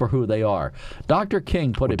for who they are. Dr.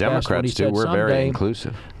 King put it best when he said, we're someday, very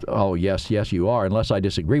inclusive. Oh, yes, you are, unless I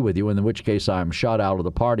disagree with you, in which case I'm shot out of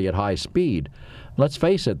the party at high speed. Let's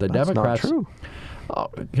face it, the Democrats... That's not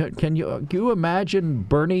true. Can you imagine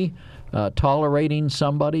Bernie tolerating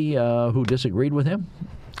somebody who disagreed with him?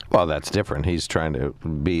 Well, that's different. He's trying to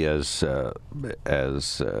be as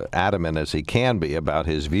adamant as he can be about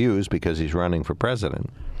his views because he's running for president.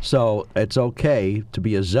 So it's okay to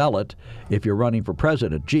be a zealot if you're running for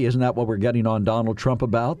president. Gee, isn't that what we're getting on Donald Trump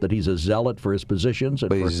about, that he's a zealot for his positions and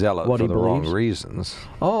but for he's zealot what for he the believes? wrong reasons.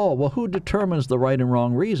 Oh, well, who determines the right and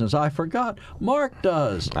wrong reasons? I forgot. Mark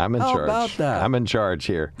does. I'm in How charge. about that? I'm in charge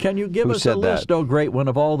here. Can you give us a list, oh great one,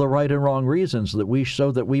 of all the right and wrong reasons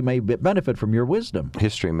so that we may benefit from your wisdom?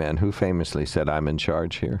 History man, who famously said, I'm in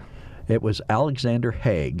charge here? It was Alexander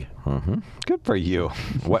Haig. Mm-hmm. Good for you.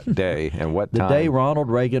 What day and what time? The day Ronald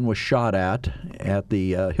Reagan was shot at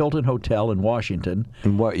the Hilton Hotel in Washington.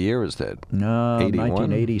 And what year was that?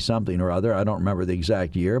 1980-something or other. I don't remember the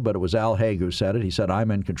exact year, but it was Al Haig who said it. He said,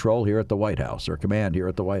 I'm in control here at the White House, or command here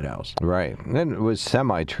at the White House. Right. And it was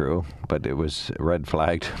semi-true, but it was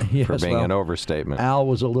red-flagged for being an overstatement. Al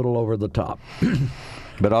was a little over the top.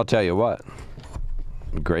 But I'll tell you what.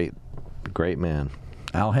 Great man.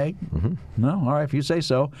 Al Haig? Mm-hmm. No? All right, if you say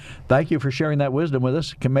so. Thank you for sharing that wisdom with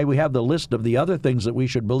us. May we have the list of the other things that we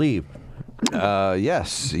should believe?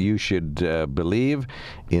 Yes, you should believe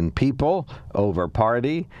in people over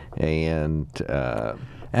party and...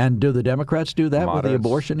 and do the Democrats do that moderates, with the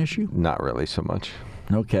abortion issue? Not really so much.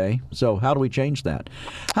 Okay. So how do we change that?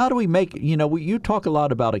 How do we make, you talk a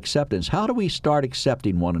lot about acceptance. How do we start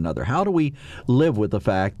accepting one another? How do we live with the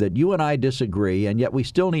fact that you and I disagree, and yet we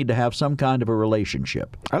still need to have some kind of a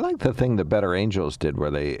relationship? I like the thing the Better Angels did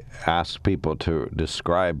where they asked people to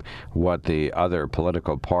describe what the other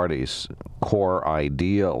political parties core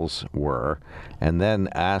ideals were, and then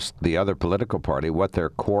asked the other political party what their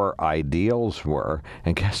core ideals were,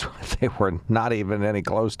 and guess what? They were not even any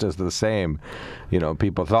close to the same.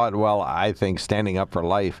 People thought, well, I think standing up for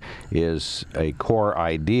life is a core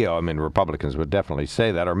ideal. I mean, Republicans would definitely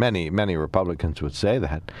say that, or many Republicans would say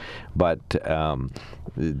that, but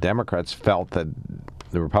the Democrats felt that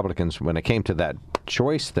the Republicans, when it came to that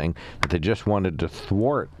choice thing, that they just wanted to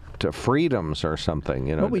thwart freedoms or something,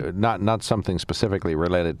 not something specifically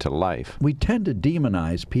related to life. We tend to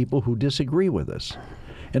demonize people who disagree with us.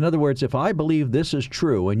 In other words, if I believe this is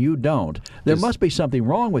true and you don't, there must be something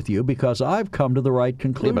wrong with you because I've come to the right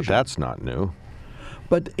conclusion. Yeah, but that's not new.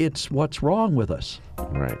 But it's what's wrong with us.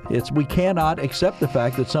 Right. We cannot accept the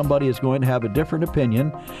fact that somebody is going to have a different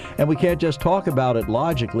opinion, and we can't just talk about it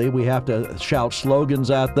logically. We have to shout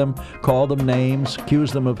slogans at them, call them names,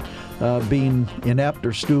 accuse them of being inept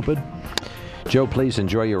or stupid. Joe, please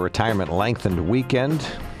enjoy your retirement lengthened weekend.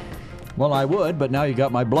 Well, I would, but now you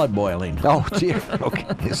got my blood boiling. Oh, dear.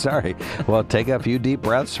 Okay, sorry. Well, take a few deep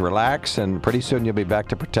breaths, relax, and pretty soon you'll be back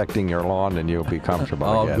to protecting your lawn and you'll be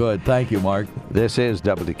comfortable again. Oh, good. Thank you, Mark. This is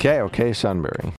WKOK Sunbury.